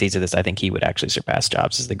he succeeds at this, I think he would actually surpass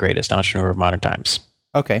Jobs as the greatest entrepreneur of modern times.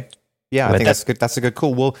 Okay. Yeah, I think that's good. That's a good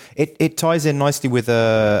call. Well, it ties in nicely with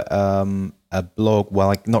a blog. Well,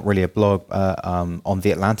 like not really a blog on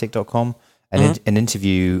theatlantic.com, an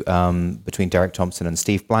interview between Derek Thompson and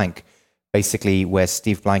Steve Blank, basically where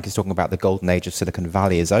Steve Blank is talking about the golden age of Silicon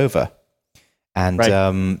Valley is over,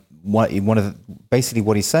 and what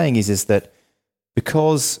he's saying is that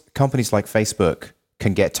because companies like Facebook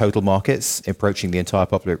can get total markets approaching the entire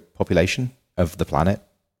population of the planet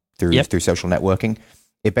through social networking.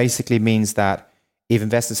 It basically means that if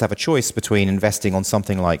investors have a choice between investing on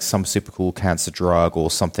something like some super cool cancer drug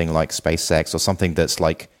or something like SpaceX or something that's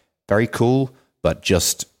like very cool, but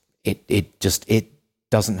just it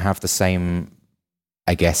doesn't have the same,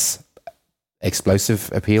 I guess,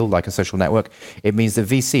 explosive appeal like a social network, it means that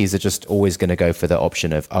VCs are just always going to go for the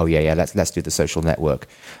option of, let's do the social network.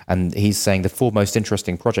 And he's saying the 4 most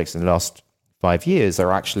interesting projects in the last 5 years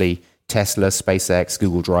are actually Tesla, SpaceX,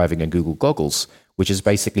 Google Driving, and Google Goggles, which is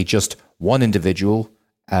basically just one individual,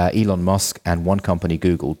 Elon Musk, and one company,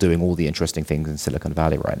 Google, doing all the interesting things in Silicon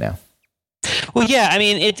Valley right now. Well, yeah, I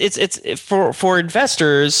mean, it's for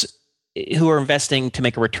investors who are investing to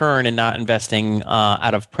make a return and not investing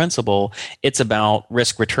out of principle. It's about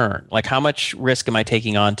risk return. Like, how much risk am I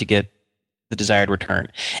taking on to get the desired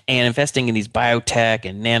return? And investing in these biotech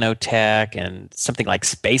and nanotech and something like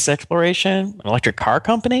space exploration, an electric car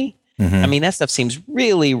company. I mean, that stuff seems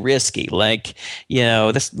really risky. Like,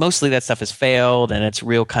 mostly that stuff has failed, and it's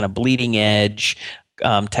real kind of bleeding edge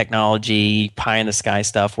technology, pie in the sky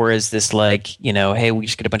stuff. Whereas this, hey, we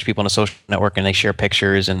just get a bunch of people on a social network and they share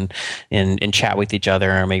pictures and chat with each other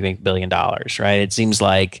and maybe make $1 billion, right? It seems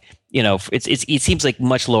like, it seems like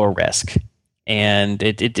much lower risk. And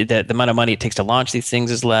the amount of money it takes to launch these things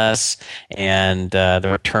is less, and the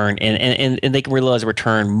return and they can realize the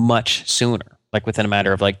return much sooner, like within a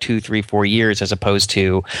matter of 2, 3, 4 years, as opposed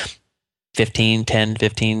to 10,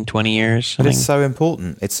 15, 20 years. But it's so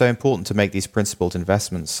important. It's so important to make these principled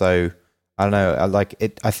investments. So I don't know.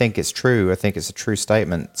 I think it's true. I think it's a true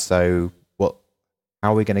statement. So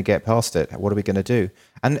how are we going to get past it? What are we going to do?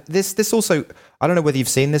 And this also, I don't know whether you've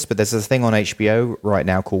seen this, but there's a thing on HBO right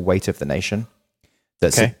now called Weight of the Nation.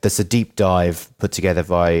 That's a deep dive put together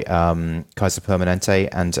by Kaiser Permanente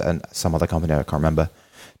and some other company, I can't remember,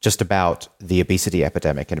 just about the obesity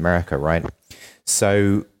epidemic in America, right?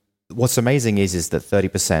 So what's amazing is that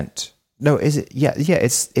 30%, no, is it? Yeah,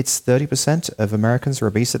 it's 30% of Americans are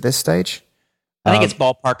obese at this stage. I think it's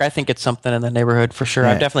ballpark. I think it's something in the neighborhood for sure.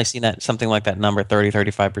 Yeah. I've definitely seen that, something like that number, 30,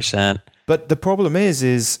 35%. But the problem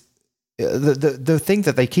is the thing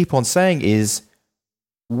that they keep on saying is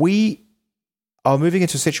we are moving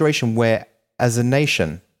into a situation where, as a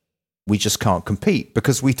nation, we just can't compete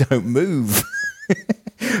because we don't move.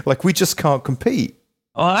 We just can't compete.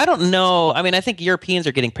 Well, I don't know. I mean, I think Europeans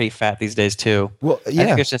are getting pretty fat these days too. Well, yeah. I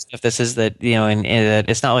think it's just if this is that, and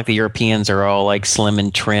it's not like the Europeans are all slim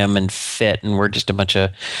and trim and fit, and we're just a bunch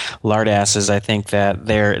of lard asses. I think that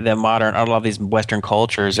a lot of these Western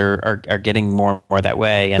cultures are getting more and more that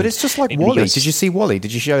way. And but it's just like WALL-E. Did you see WALL-E?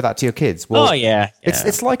 Did you show that to your kids? Well, yeah.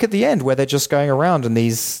 It's like at the end where they're just going around and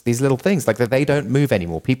these little things they don't move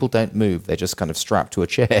anymore. People don't move. They're just kind of strapped to a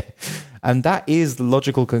chair. And that is the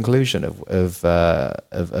logical conclusion of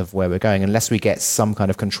where we're going, unless we get some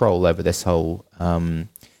kind of control over this whole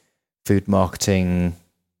food marketing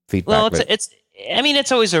feedback. Well,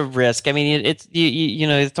 it's always a risk. I mean, that's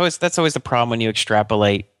always the problem when you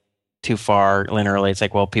extrapolate too far linearly. It's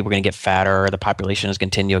like, well, people are going to get fatter, or the population is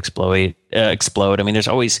going to continue to explode. I mean, there's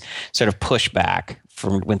always sort of pushback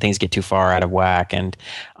from when things get too far out of whack. And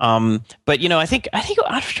but I think I'm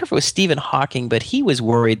not sure if it was Stephen Hawking, but he was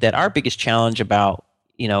worried that our biggest challenge about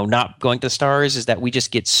not going to the stars is that we just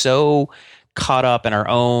get so caught up in our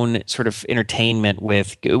own sort of entertainment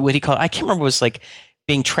with what he called, I can't remember, it was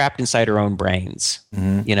being trapped inside our own brains.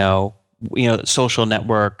 Social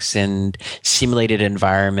networks and simulated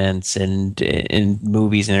environments and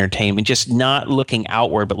movies and entertainment, just not looking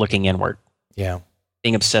outward but looking inward. Yeah.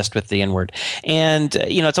 Being obsessed with the inward. And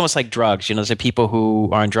it's almost like drugs. There's people who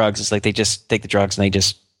are on drugs, it's like they just take the drugs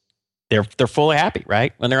and they're fully happy,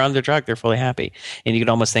 right? When they're on the drug, they're fully happy. And you could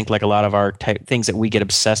almost think like a lot of our things that we get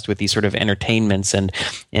obsessed with, these sort of entertainments and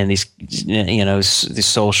these these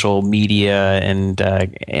social media and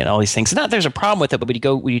all these things. Not there's a problem with it, but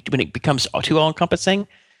when it becomes too all encompassing,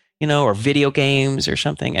 or video games or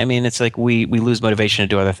something. I mean, it's like we lose motivation to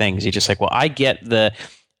do other things. You're just like, well, I get the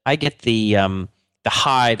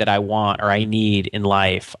high that I want or I need in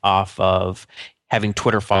life off of having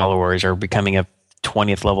Twitter followers or becoming a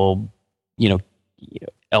 20th level,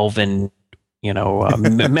 elven,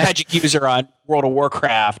 magic user on World of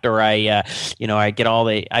Warcraft, or I get all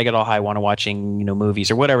high want to watching,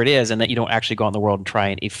 movies or whatever it is, and that you don't actually go out in the world and try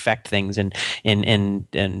and effect things and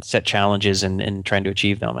set challenges and trying to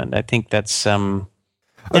achieve them. And I think that's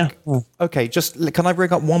yeah. Okay, just can I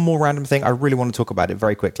bring up one more random thing? I really want to talk about it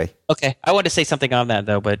very quickly. Okay, I want to say something on that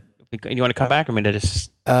though, but you want to come back, or let me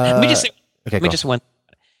just say, okay, let me just one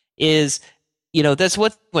is. That's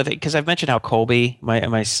what because I've mentioned how Colby, my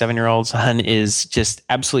 7-year-old son, is just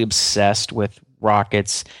absolutely obsessed with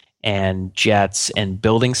rockets and jets and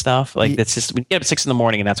building stuff. Like that's just we get up at 6 a.m.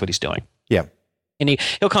 and that's what he's doing. Yeah. And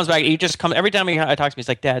he'll comes back. He just comes every time I talk to me. He's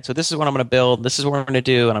like, Dad, so this is what I'm going to build. This is what I'm going to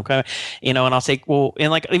do. And I'm kind of, and I'll say, well,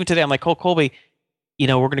 and like even today, I'm like, Colby, we're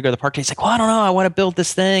going to go to the park. He's like, well, I don't know. I want to build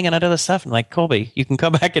this thing and I do this stuff. I'm like, Colby, you can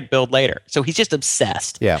come back and build later. So he's just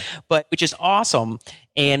obsessed. Yeah. But which is awesome.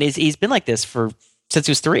 And he's been like this since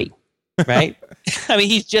he was 3, right? I mean,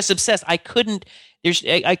 he's just obsessed. I couldn't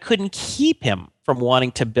keep him from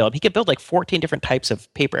wanting to build. He could build like 14 different types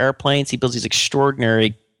of paper airplanes. He builds these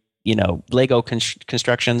extraordinary, Lego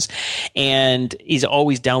constructions, and he's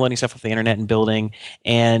always downloading stuff off the internet and building,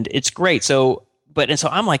 and it's great. So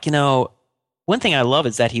I'm like, one thing I love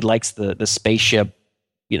is that he likes the spaceship,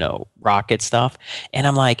 rocket stuff. And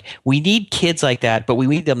I'm like, we need kids like that, but we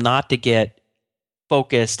need them not to get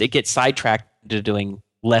focused, to get sidetracked to doing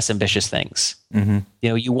less ambitious things. Mm-hmm.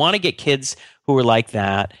 You want to get kids who are like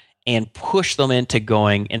that and push them into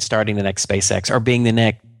going and starting the next SpaceX or being the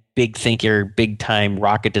next big thinker, big time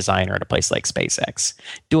rocket designer at a place like SpaceX,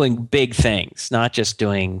 doing big things, not just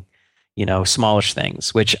doing, smallish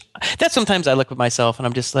things, which that sometimes I look at myself and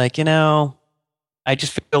I'm just like, I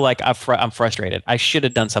just feel like I'm frustrated. I should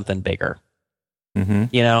have done something bigger.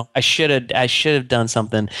 Mm-hmm. I should have done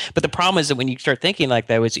something. But the problem is that when you start thinking like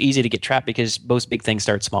that, it's easy to get trapped because most big things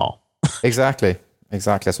start small. Exactly. That's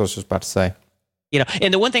what I was just about to say.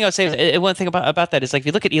 And the one thing I would say, one thing about that is like, if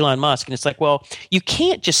you look at Elon Musk and it's like, well, you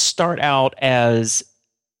can't just start out as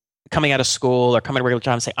coming out of school or coming to a regular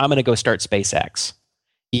job and say, I'm going to go start SpaceX.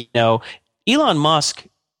 Elon Musk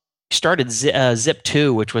started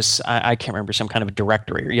Zip2, which was, I can't remember, some kind of a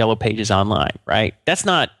directory or Yellow Pages Online, right? That's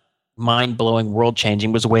not mind-blowing, world-changing.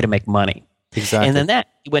 It was a way to make money. Exactly. And then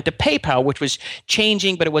he went to PayPal, which was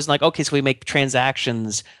changing, but it wasn't like, okay, so we make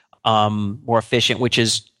transactions more efficient, which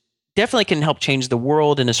is definitely can help change the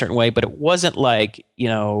world in a certain way, but it wasn't like,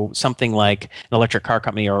 something like an electric car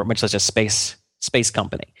company or much less a space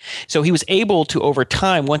company. So he was able to, over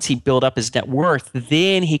time, once he built up his net worth,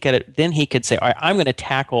 then he could say, all right, I'm going to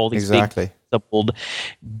tackle these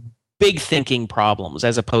big thinking problems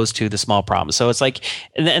as opposed to the small problems. So it's like,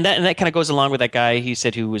 and that kind of goes along with that guy he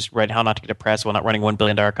said who was read How Not to Get Depressed While Not Running $1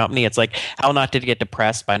 billion company. It's like how not to get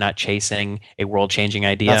depressed by not chasing a world changing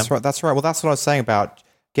idea. That's right. Well, that's what I was saying about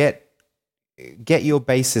get your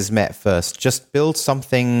bases met first. Just build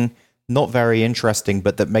something not very interesting,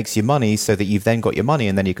 but that makes you money, so that you've then got your money,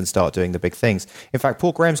 and then you can start doing the big things. In fact,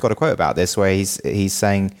 Paul Graham's got a quote about this where he's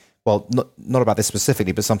saying, well, not about this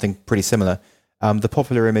specifically, but something pretty similar. The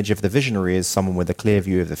popular image of the visionary is someone with a clear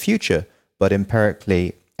view of the future, but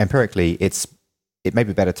empirically, it may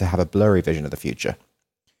be better to have a blurry vision of the future,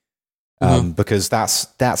 because that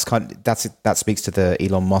speaks to the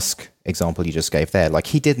Elon Musk example you just gave there. Like,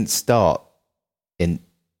 he didn't start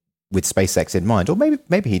with SpaceX in mind, or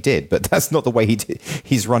maybe he did, but that's not the way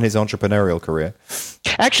he's run his entrepreneurial career.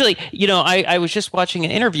 Actually, I was just watching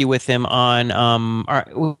an interview with him on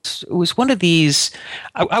it was one of these.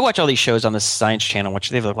 I watch all these shows on the Science Channel,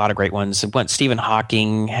 which they have a lot of great ones. Stephen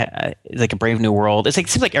Hawking, like A Brave New World. It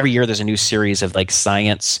seems like every year there's a new series of like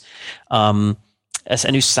science.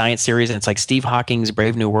 A new science series, and it's like Steve Hawking's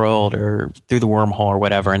Brave New World or Through the Wormhole or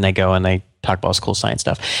whatever, and they go and they talk about all this cool science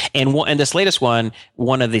stuff. And this latest one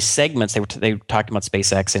of the segments, they talked about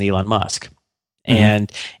SpaceX and Elon Musk,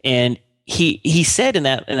 and he said in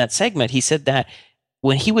that segment, he said that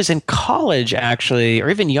when he was in college, actually, or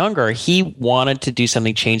even younger, he wanted to do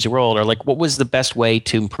something, change the world, or like what was the best way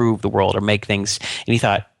to improve the world or make things, and he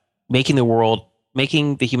thought making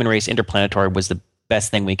the human race interplanetary was the best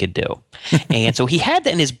thing we could do. And so he had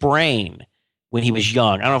that in his brain when he was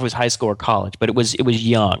young. I don't know if it was high school or college, but it was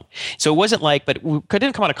young. So it wasn't like, but we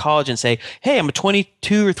couldn't come out of college and say, hey, I'm a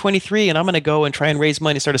 22 or 23 and I'm going to go and try and raise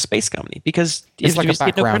money to start a space company, because it's like a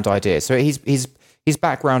background idea. So he's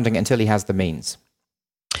backgrounding until he has the means.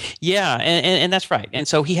 Yeah, and that's right. And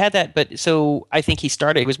so he had that, but so I think he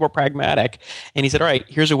was more pragmatic, and he said, all right,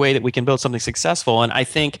 here's a way that we can build something successful. And I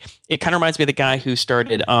think it kind of reminds me of the guy who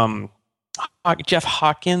started Jeff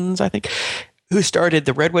Hawkins, I think, who started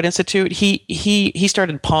the Redwood Institute. He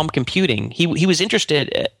started Palm Computing. He was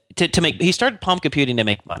interested he started Palm Computing to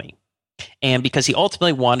make money. And because he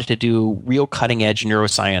ultimately wanted to do real cutting edge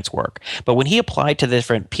neuroscience work. But when he applied to the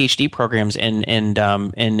different PhD programs in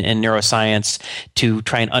neuroscience to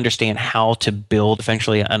try and understand how to build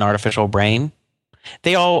eventually an artificial brain,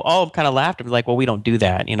 they all kind of laughed and were like, well, we don't do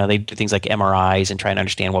that. You know, they do things like MRIs and try and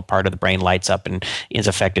understand what part of the brain lights up and is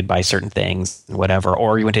affected by certain things and whatever.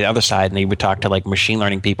 Or you went to the other side and they would talk to like machine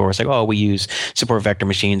learning people who are like, oh, we use support vector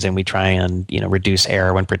machines and we try and, reduce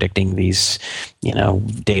error when predicting these,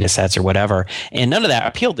 data sets or whatever. And none of that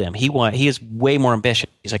appealed to him. He is way more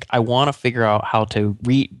ambitious. He's like, I want to figure out how to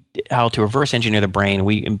reverse engineer the brain.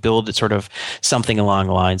 We build it sort of something along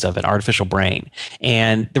the lines of an artificial brain.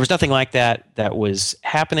 And there was nothing like that was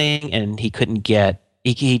happening, and he couldn't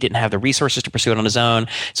he didn't have the resources to pursue it on his own.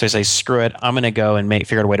 So he's like, screw it, I'm going to go and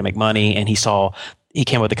figure out a way to make money. And he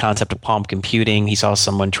came up with the concept of Palm Computing. He saw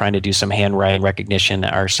someone trying to do some handwriting recognition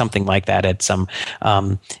or something like that at some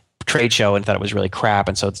trade show and thought it was really crap,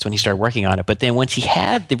 and so that's when he started working on it. But then once he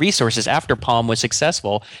had the resources after Palm was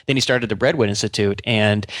successful, then he started the Redwood Institute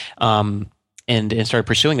and started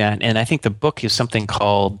pursuing that. And I think the book is something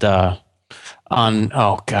called I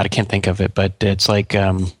can't think of it, but it's like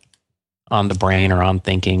On the Brain or On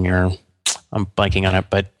Thinking, or I'm blanking on it,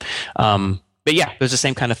 but yeah, it was the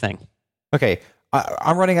same kind of thing. Okay,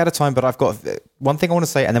 I'm running out of time, but I've got one thing I want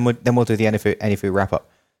to say, and then we'll do the NFU wrap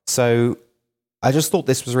up. So I just thought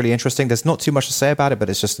this was really interesting. There's not too much to say about it, but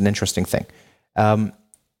it's just an interesting thing.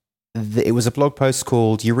 It was a blog post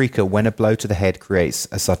called Eureka, When a Blow to the Head Creates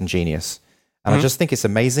a Sudden Genius. And I just think it's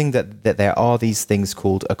amazing that there are these things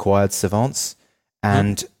called acquired savants.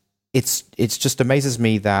 And it just amazes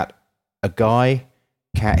me that a guy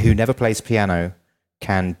who never plays piano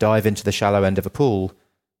can dive into the shallow end of a pool,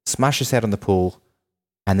 smash his head on the pool,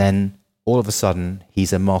 and then all of a sudden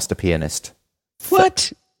he's a master pianist.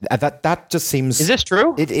 What? That just seems... Is this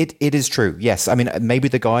true? It is true, yes. I mean, maybe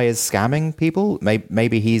the guy is scamming people.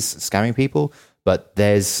 Maybe he's scamming people. But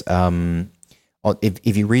there's...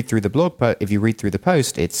 if you read through the blog, if you read through the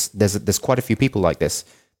post, there's quite a few people like this.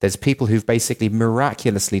 There's people who've basically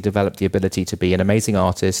miraculously developed the ability to be an amazing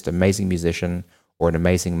artist, amazing musician, or an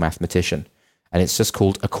amazing mathematician. And it's just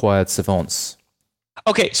called acquired savants.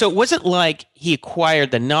 Okay, so it wasn't like he acquired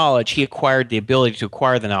the knowledge, he acquired the ability to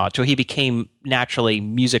acquire the knowledge. So he became naturally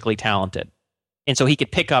musically talented. And so he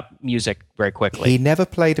could pick up music very quickly. He never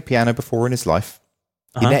played a piano before in his life.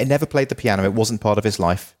 He never played the piano. It wasn't part of his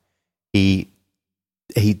life. He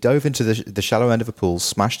dove into the shallow end of a pool,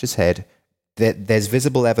 smashed his head. There's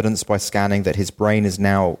visible evidence by scanning that his brain has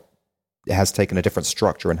taken a different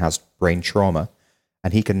structure and has brain trauma.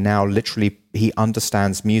 And he can now he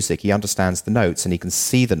understands music, he understands the notes, and he can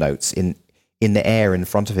see the notes in the air in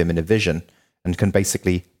front of him in a vision, and can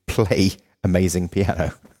basically play amazing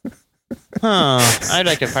piano. I'd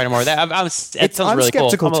like to find more of that. I'm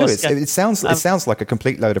skeptical cool. too. It sounds like a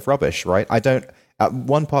complete load of rubbish, right? I don't.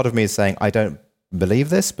 One part of me is saying I don't believe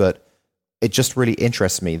this, but it just really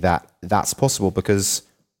interests me that that's possible. Because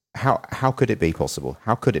how could it be possible?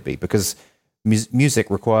 How could it be? Because music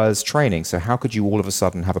requires training. So how could you all of a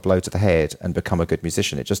sudden have a blow to the head and become a good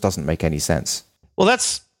musician? It just doesn't make any sense. Well,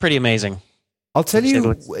 that's pretty amazing. I'll tell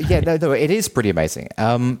you. Yeah, no, it is pretty amazing.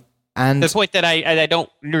 And the point that I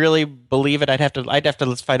don't really believe it. I'd have to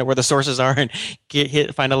find out where the sources are and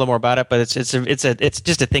find a little more about it. But it's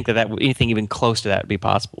just to think that anything even close to that would be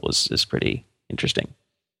possible is pretty interesting.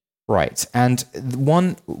 Right. And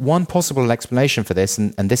one possible explanation for this,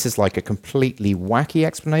 and this is like a completely wacky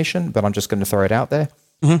explanation, but I'm just going to throw it out there,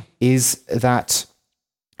 is that,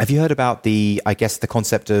 have you heard about the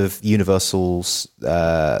concept of universal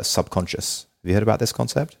subconscious? Have you heard about this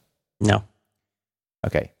concept? No.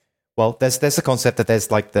 Okay. Well, there's a concept that there's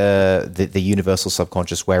like the universal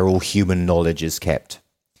subconscious where all human knowledge is kept.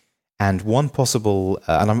 And one possible,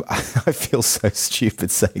 and I feel so stupid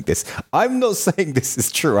saying this. I'm not saying this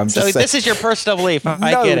is true. I'm just saying, this is your personal belief.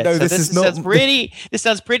 I get it. No, so this is not. This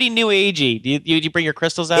sounds pretty new agey. Do you bring your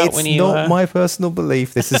crystals out when you? It's not my personal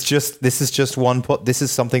belief. This is just one. This is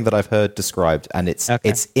something that I've heard described, and it's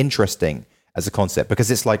interesting as a concept because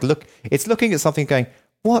it's like it's looking at something going,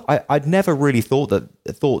 what? I'd never really thought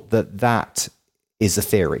that is a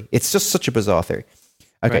theory. It's just such a bizarre theory.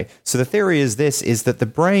 Okay, right. So the theory is that the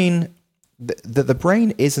brain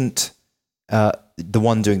isn't the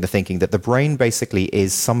one doing the thinking. That the brain basically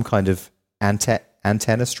is some kind of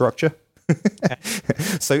antenna structure. Okay.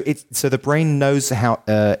 So the brain knows how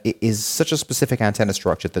it is such a specific antenna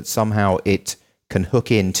structure that somehow it can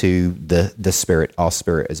hook into the spirit, our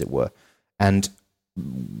spirit, as it were. And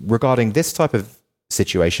regarding this type of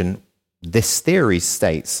situation, this theory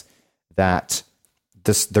states that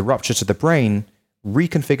the rupture to the brain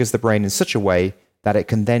reconfigures the brain in such a way that it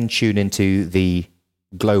can then tune into the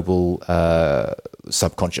global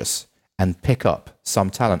subconscious and pick up some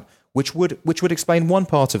talent, which would explain one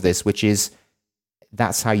part of this, which is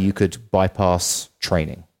that's how you could bypass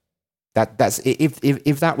training. That's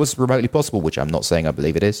if that was remotely possible, which I'm not saying I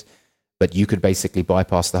believe it is, but you could basically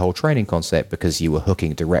bypass the whole training concept because you were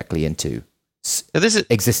hooking directly into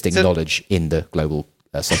existing knowledge in the global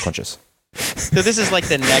subconscious. So this is like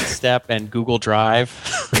the next step in Google Drive.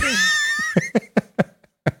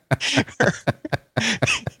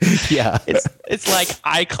 Yeah, it's like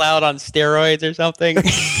iCloud on steroids or something.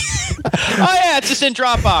 Oh yeah, it's just in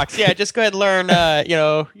Dropbox. Yeah, just go ahead and learn.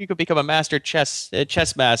 You could become a master chess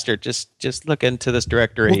master. Just look into this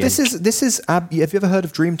directory. Well, this is. Have you ever heard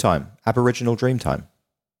of Dreamtime? Aboriginal Dreamtime.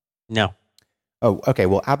 No. Oh, okay.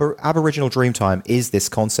 Well, Aboriginal Dreamtime is this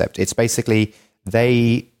concept. It's basically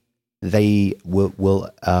they will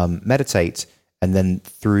meditate, and then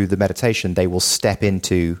through the meditation, they will step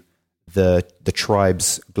into the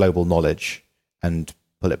tribe's global knowledge and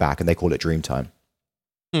pull it back, and they call it Dreamtime.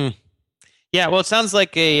 Yeah, well, it sounds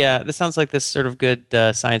like this sounds like this sort of good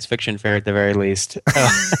science fiction fare at the very least.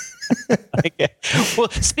 Well,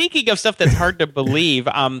 speaking of stuff that's hard to believe,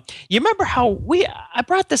 you remember how I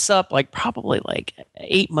brought this up like probably like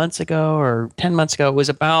 8 months ago or 10 months ago. It was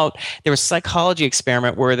about there was a psychology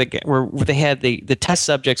experiment where they had the test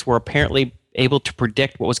subjects were apparently able to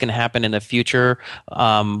predict what was going to happen in the future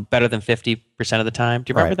better than 50% of the time.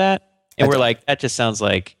 Do you remember that? And we're like, that just sounds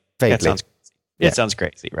like vaguely. It sounds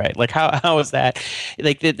crazy, right? Like how is that?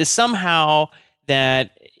 Like the somehow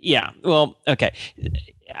that well, okay.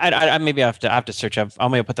 I maybe I have to search up. I'll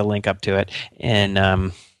maybe put the link up to it,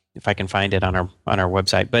 and if I can find it on our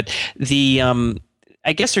website. But the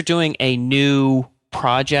I guess they're doing a new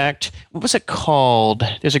project. What was it called?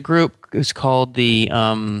 There's a group. It's called the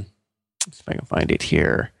if I can find it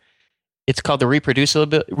here. It's called the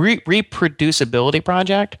Reproducibility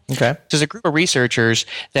Project. Okay. So there's a group of researchers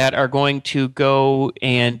that are going to go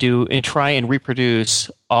and try and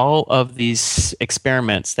reproduce all of these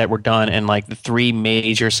experiments that were done in like the 3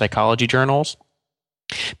 major psychology journals.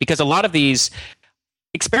 Because a lot of these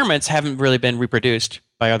experiments haven't really been reproduced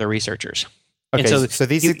by other researchers. Okay. And so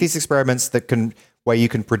these experiments where you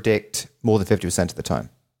can predict more than 50% of the time.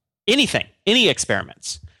 Any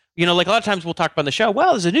experiments. Like a lot of times we'll talk about on the show,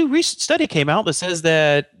 well, there's a new recent study came out that says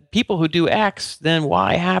that people who do X, then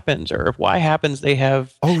Y happens, or if Y happens, they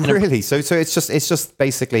have... Oh, really? So it's just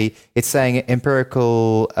basically, it's saying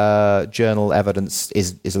empirical journal evidence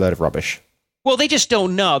is a load of rubbish. Well, they just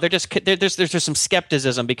don't know. There's some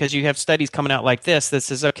skepticism because you have studies coming out like this.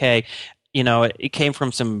 This is okay. It came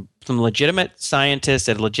from some legitimate scientists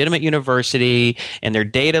at a legitimate university, and their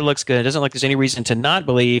data looks good. It doesn't look like there's any reason to not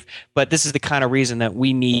believe, but this is the kind of reason that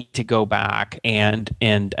we need to go back and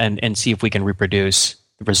see if we can reproduce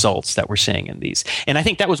the results that we're seeing in these. And I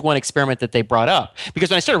think that was one experiment that they brought up, because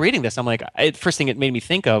when I started reading this, I'm like, first thing it made me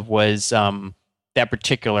think of was that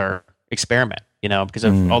particular experiment, because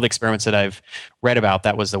of all the experiments that I've read about,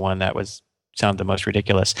 that was the one that sounded the most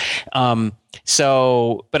ridiculous.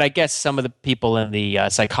 But I guess some of the people in the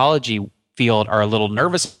psychology field are a little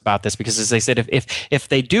nervous about this because, as they said, if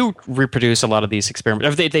they do reproduce a lot of these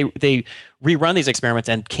experiments, if they rerun these experiments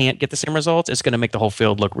and can't get the same results, it's going to make the whole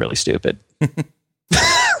field look really stupid.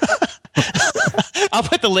 I'll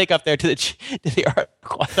put the link up there to the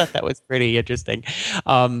article. I thought that was pretty interesting.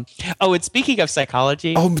 And speaking of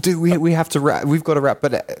psychology, dude, we have to wrap. We've got to wrap.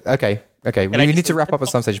 But okay, we need to wrap up at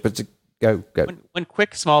some stage. But go. One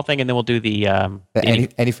quick small thing, and then we'll do the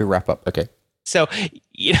anything wrap up. Okay. So I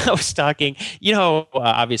was talking.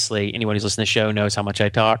 Obviously, anyone who's listening to the show knows how much I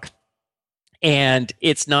talk, and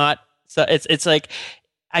it's not. So it's like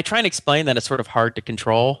I try and explain that it's sort of hard to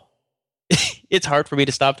control. It's hard for me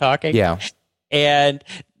to stop talking. Yeah. And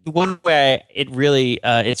one way it really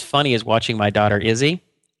it's funny is watching my daughter Izzy.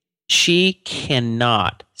 She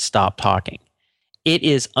cannot stop talking. It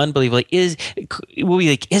is unbelievable. We'll be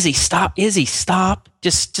like, Izzy, stop,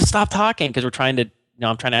 just stop talking, because we're trying to.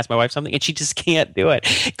 I'm trying to ask my wife something, and she just can't do it.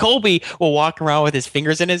 Colby will walk around with his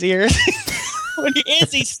fingers in his ears.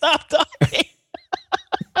 Izzy, stop talking.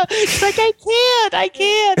 She's like, I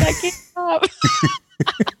can't stop.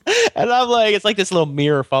 And I'm like, it's like this little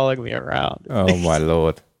mirror following me around. Oh my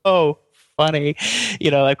Lord. Oh, funny.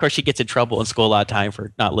 Of course she gets in trouble in school a lot of time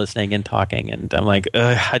for not listening and talking. And I'm like,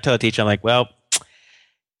 I tell the teacher, I'm like, well,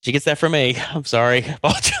 she gets that from me. I'm sorry. I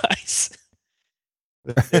apologize.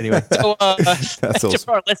 Anyway, so That's awesome.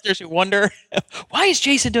 For our listeners who wonder, why is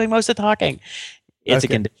Jason doing most of the talking? It's a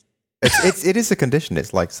condition. It is a condition.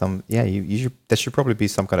 It's like there should probably be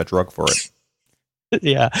some kind of drug for it.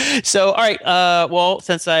 Yeah. So, all right. Well,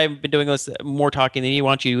 since I've been doing this more talking than you,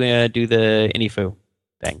 why don't you do the AnyFu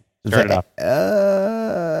thing? Start it off.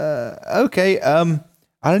 Okay.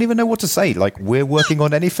 I don't even know what to say. Like, we're working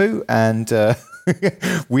on AnyFu, and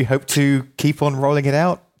we hope to keep on rolling it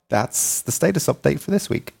out. That's the status update for this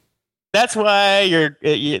week. That's why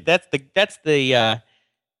that's the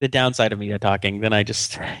downside of me talking. Then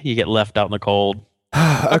you get left out in the cold.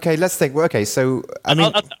 Okay, let's think. Okay, so I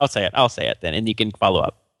mean, I'll say it. I'll say it then, and you can follow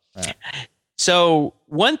up. Right. So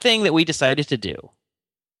one thing that we decided to do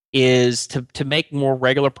is to make more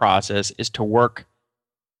regular process is to work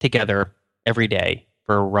together every day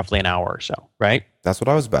for roughly an hour or so. Right? That's what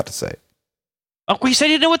I was about to say. Oh, well, you said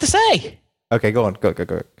you didn't know what to say. Okay, go on. Go.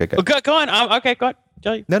 Well, go on. Okay, go on.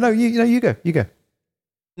 Tell you. No, you go.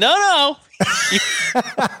 No.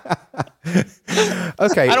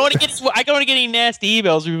 Okay. I don't want to get any nasty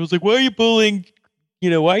emails. People's like, "Why are you bullying?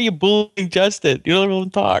 Why are you bullying Justin? You don't let him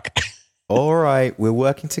talk." All right, we're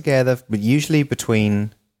working together, but usually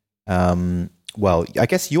between, well, I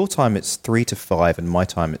guess your time it's 3 to 5, and my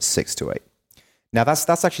time it's 6 to 8. Now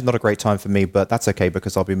that's actually not a great time for me, but that's okay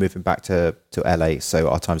because I'll be moving back to LA, so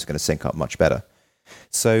our time's going to sync up much better.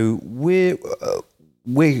 So we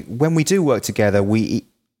when we do work together, we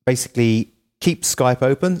basically keep Skype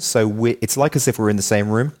open, so it's like as if we're in the same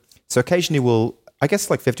room. So occasionally I guess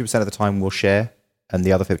like 50% of the time we'll share, and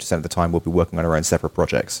the other 50% of the time we'll be working on our own separate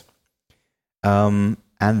projects. And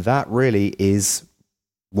that really is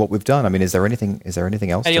what we've done. I mean, is there anything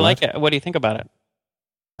else? How do you like it? What do you think about it?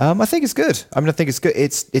 I think it's good. I mean, I think it's good.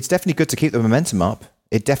 It's definitely good to keep the momentum up.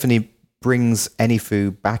 It definitely brings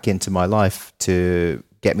AnyFu back into my life to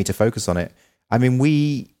get me to focus on it. I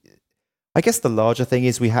mean, I guess the larger thing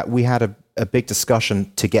is we had a big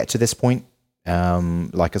discussion to get to this point,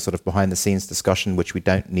 like a sort of behind the scenes discussion, which we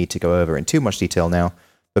don't need to go over in too much detail now.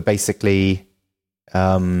 But basically,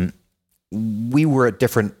 we were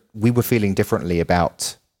feeling differently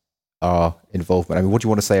about our involvement. I mean, what do you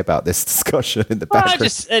want to say about this discussion in the background?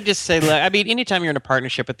 I just say, look, I mean, anytime you're in a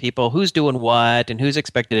partnership with people, who's doing what and who's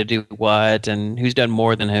expected to do what and who's done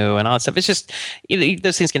more than who and all that stuff. It's just,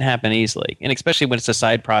 those things can happen easily. And especially when it's a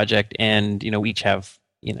side project and, we each have,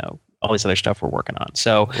 all this other stuff we're working on.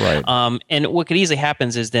 So, right. And what could easily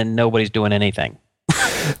happens is then nobody's doing anything.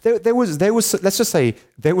 There was, let's just say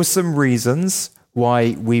there were some reasons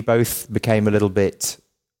why we both became a little bit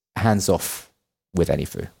hands off with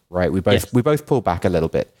AnyFu. Right, we both pulled back a little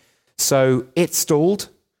bit, so it stalled,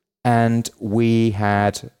 and we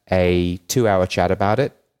had a 2-hour chat about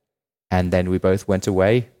it, and then we both went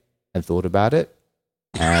away and thought about it,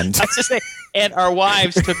 and I just say, and our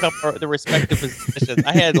wives took up the respective positions.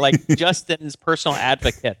 I had like Justin's personal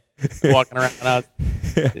advocate walking around,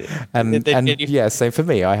 yeah, same for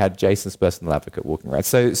me. I had Jason's personal advocate walking around.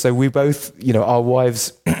 So we both, our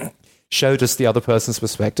wives showed us the other person's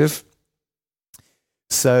perspective.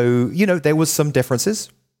 So, there was some differences,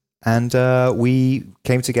 and we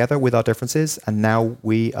came together with our differences, and now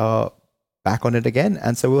we are back on it again,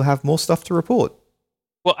 and so we'll have more stuff to report.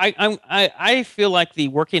 Well, I feel like the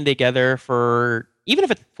working together for, even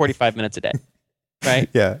if it's 45 minutes a day, right?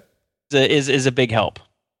 Yeah. Is a big help.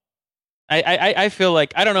 I feel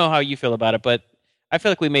like, I don't know how you feel about it, but I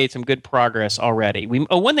feel like we made some good progress already.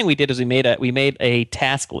 One thing we did is we made a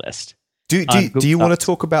task list. Do you want to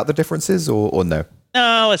talk about the differences or no?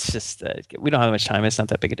 No, let's just, we don't have much time. It's not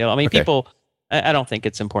that big a deal. I mean, okay. People, I don't think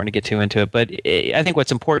it's important to get too into it, but I think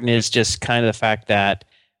what's important is just kind of the fact that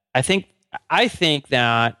I think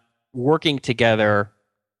that working together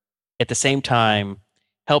at the same time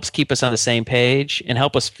helps keep us on the same page and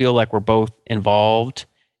help us feel like we're both involved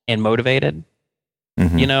and motivated.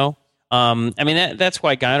 Mm-hmm. I mean, that's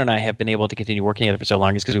why Guy and I have been able to continue working together for so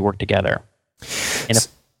long, is because we work together. And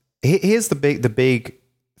here's the big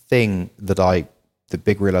thing the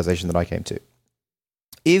big realization that I came to.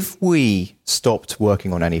 If we stopped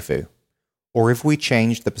working on AnyFu, or if we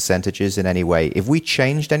changed the percentages in any way, if we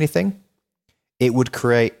changed anything, it would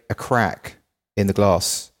create a crack in the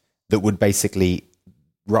glass that would basically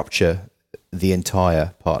rupture the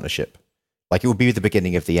entire partnership. Like, it would be the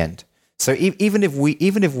beginning of the end. So even if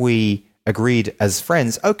we agreed as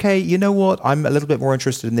friends, okay, you know what? I'm a little bit more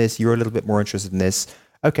interested in this. You're a little bit more interested in this.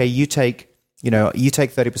 Okay, you take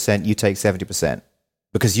 30%, you take 70%.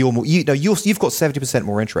 Because you've got 70%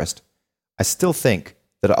 more interest. I still think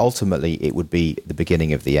that ultimately it would be the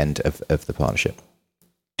beginning of the end of the partnership.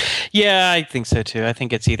 Yeah, I think so too. I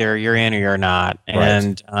think it's either you're in or you're not.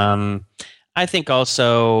 And right. I think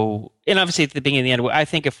also, and obviously at the beginning and the end, I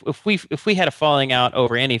think if we had a falling out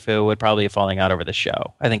over AnyFu, it would probably be a falling out over the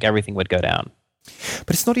show. I think everything would go down.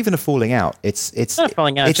 But it's not even a falling out. It's not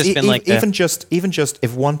falling out. It's just been like even just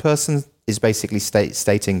if one person is basically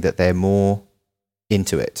stating that they're more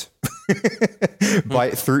into it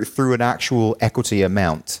through an actual equity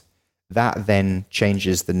amount, that then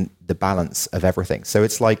changes the balance of everything. So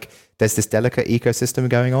it's like there's this delicate ecosystem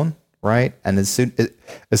going on, right? And as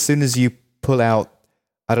soon as you pull out,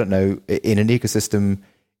 I don't know, in an ecosystem,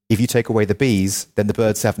 if you take away the bees, then the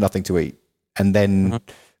birds have nothing to eat, and then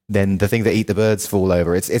the thing that eat the birds fall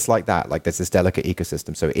over. It's like that. Like there's this delicate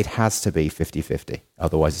ecosystem. So it has to be 50-50.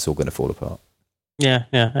 Otherwise, it's all going to fall apart. Yeah,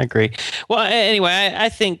 I agree. Well, anyway, I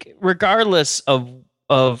think regardless of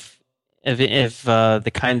if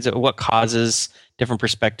the kinds of what causes different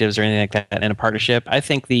perspectives or anything like that in a partnership, I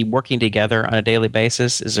think the working together on a daily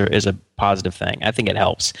basis is a positive thing. I think it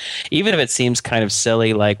helps, even if it seems kind of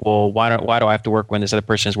silly. Like, well, why do I have to work when this other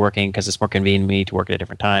person is working? Because it's more convenient for me to work at a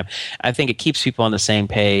different time. I think it keeps people on the same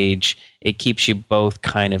page. It keeps you both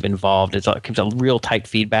kind of involved. It keeps a real tight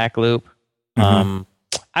feedback loop. Mm-hmm.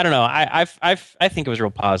 I don't know. I think it was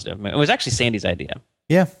real positive. It was actually Sandy's idea.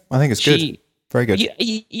 Yeah, I think it's good. Very good.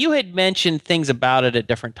 You had mentioned things about it at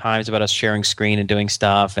different times about us sharing screen and doing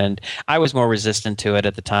stuff, and I was more resistant to it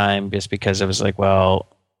at the time just because I was like, well,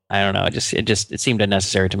 I don't know. It seemed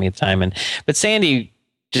unnecessary to me at the time. But Sandy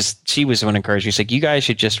she was the one encouraged. She's like, you guys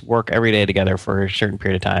should just work every day together for a certain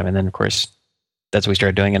period of time, and then of course that's what we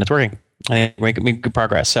started doing, and it's working. I think we're making good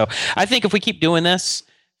progress. So I think if we keep doing this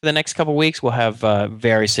for the next couple of weeks, we'll have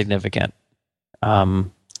very significant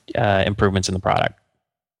improvements in the product.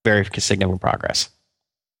 Very significant progress.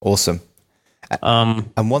 Awesome.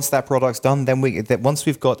 And once that product's done, then once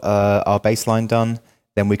we've got our baseline done,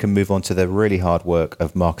 then we can move on to the really hard work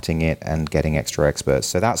of marketing it and getting extra experts.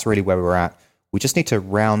 So that's really where we're at. We just need to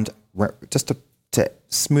to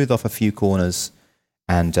smooth off a few corners,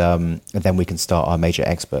 and then we can start our major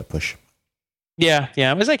expert push. Yeah.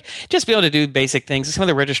 It was like just be able to do basic things. Some of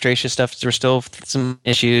the registration stuff, there's still some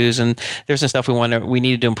issues, and there's some stuff we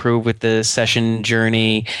needed to improve with the session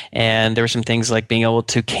journey, and there were some things like being able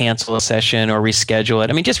to cancel a session or reschedule it.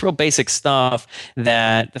 I mean, just real basic stuff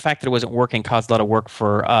that the fact that it wasn't working caused a lot of work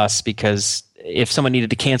for us, because if someone needed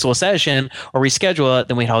to cancel a session or reschedule it,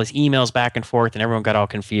 then we had all these emails back and forth, and everyone got all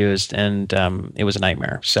confused, and it was a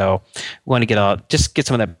nightmare. So we want to get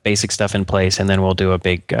some of that basic stuff in place, and then we'll do a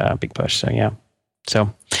big push. So yeah.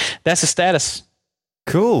 So that's the status.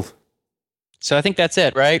 Cool. So I think that's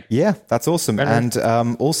it, right? Yeah, that's awesome. Right. And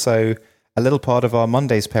also, a little part of our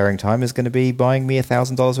Mondays pairing time is going to be buying me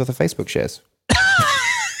 $1,000 worth of Facebook shares.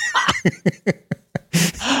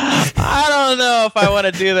 I don't know if I want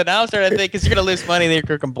to do that. Now I'm starting to think, because you're going to lose money, then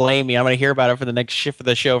you're going to blame me. I'm going to hear about it for the next shift of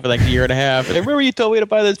the show for like a year and a half. And I remember you told me to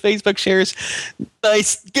buy those Facebook shares.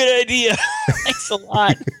 Nice, good idea. Thanks a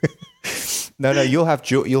lot. No, you'll have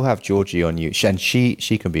Georgie on you, and she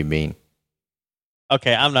can be mean.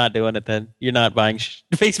 Okay, I'm not doing it then. You're not buying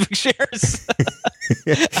Facebook shares.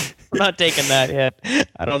 I'm not taking that yet.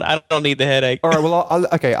 I don't need the headache. All right, well,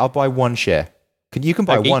 I'll buy one share. You can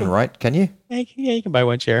buy one, right? Can you? Yeah, you can buy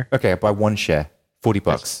one share. Okay, I'll buy one share.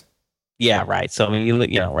 $40. Yeah, right. So I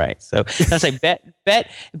mean, right. So that's like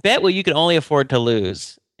bet what you can only afford to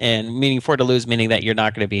lose, and meaning afford to lose, meaning that you're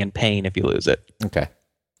not going to be in pain if you lose it. Okay.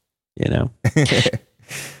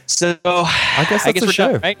 So I guess that's a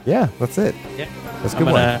show, done, right? Yeah, that's it. Yeah, that's a good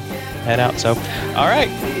one. Head out. So, all right,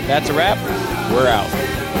 that's a wrap. We're out.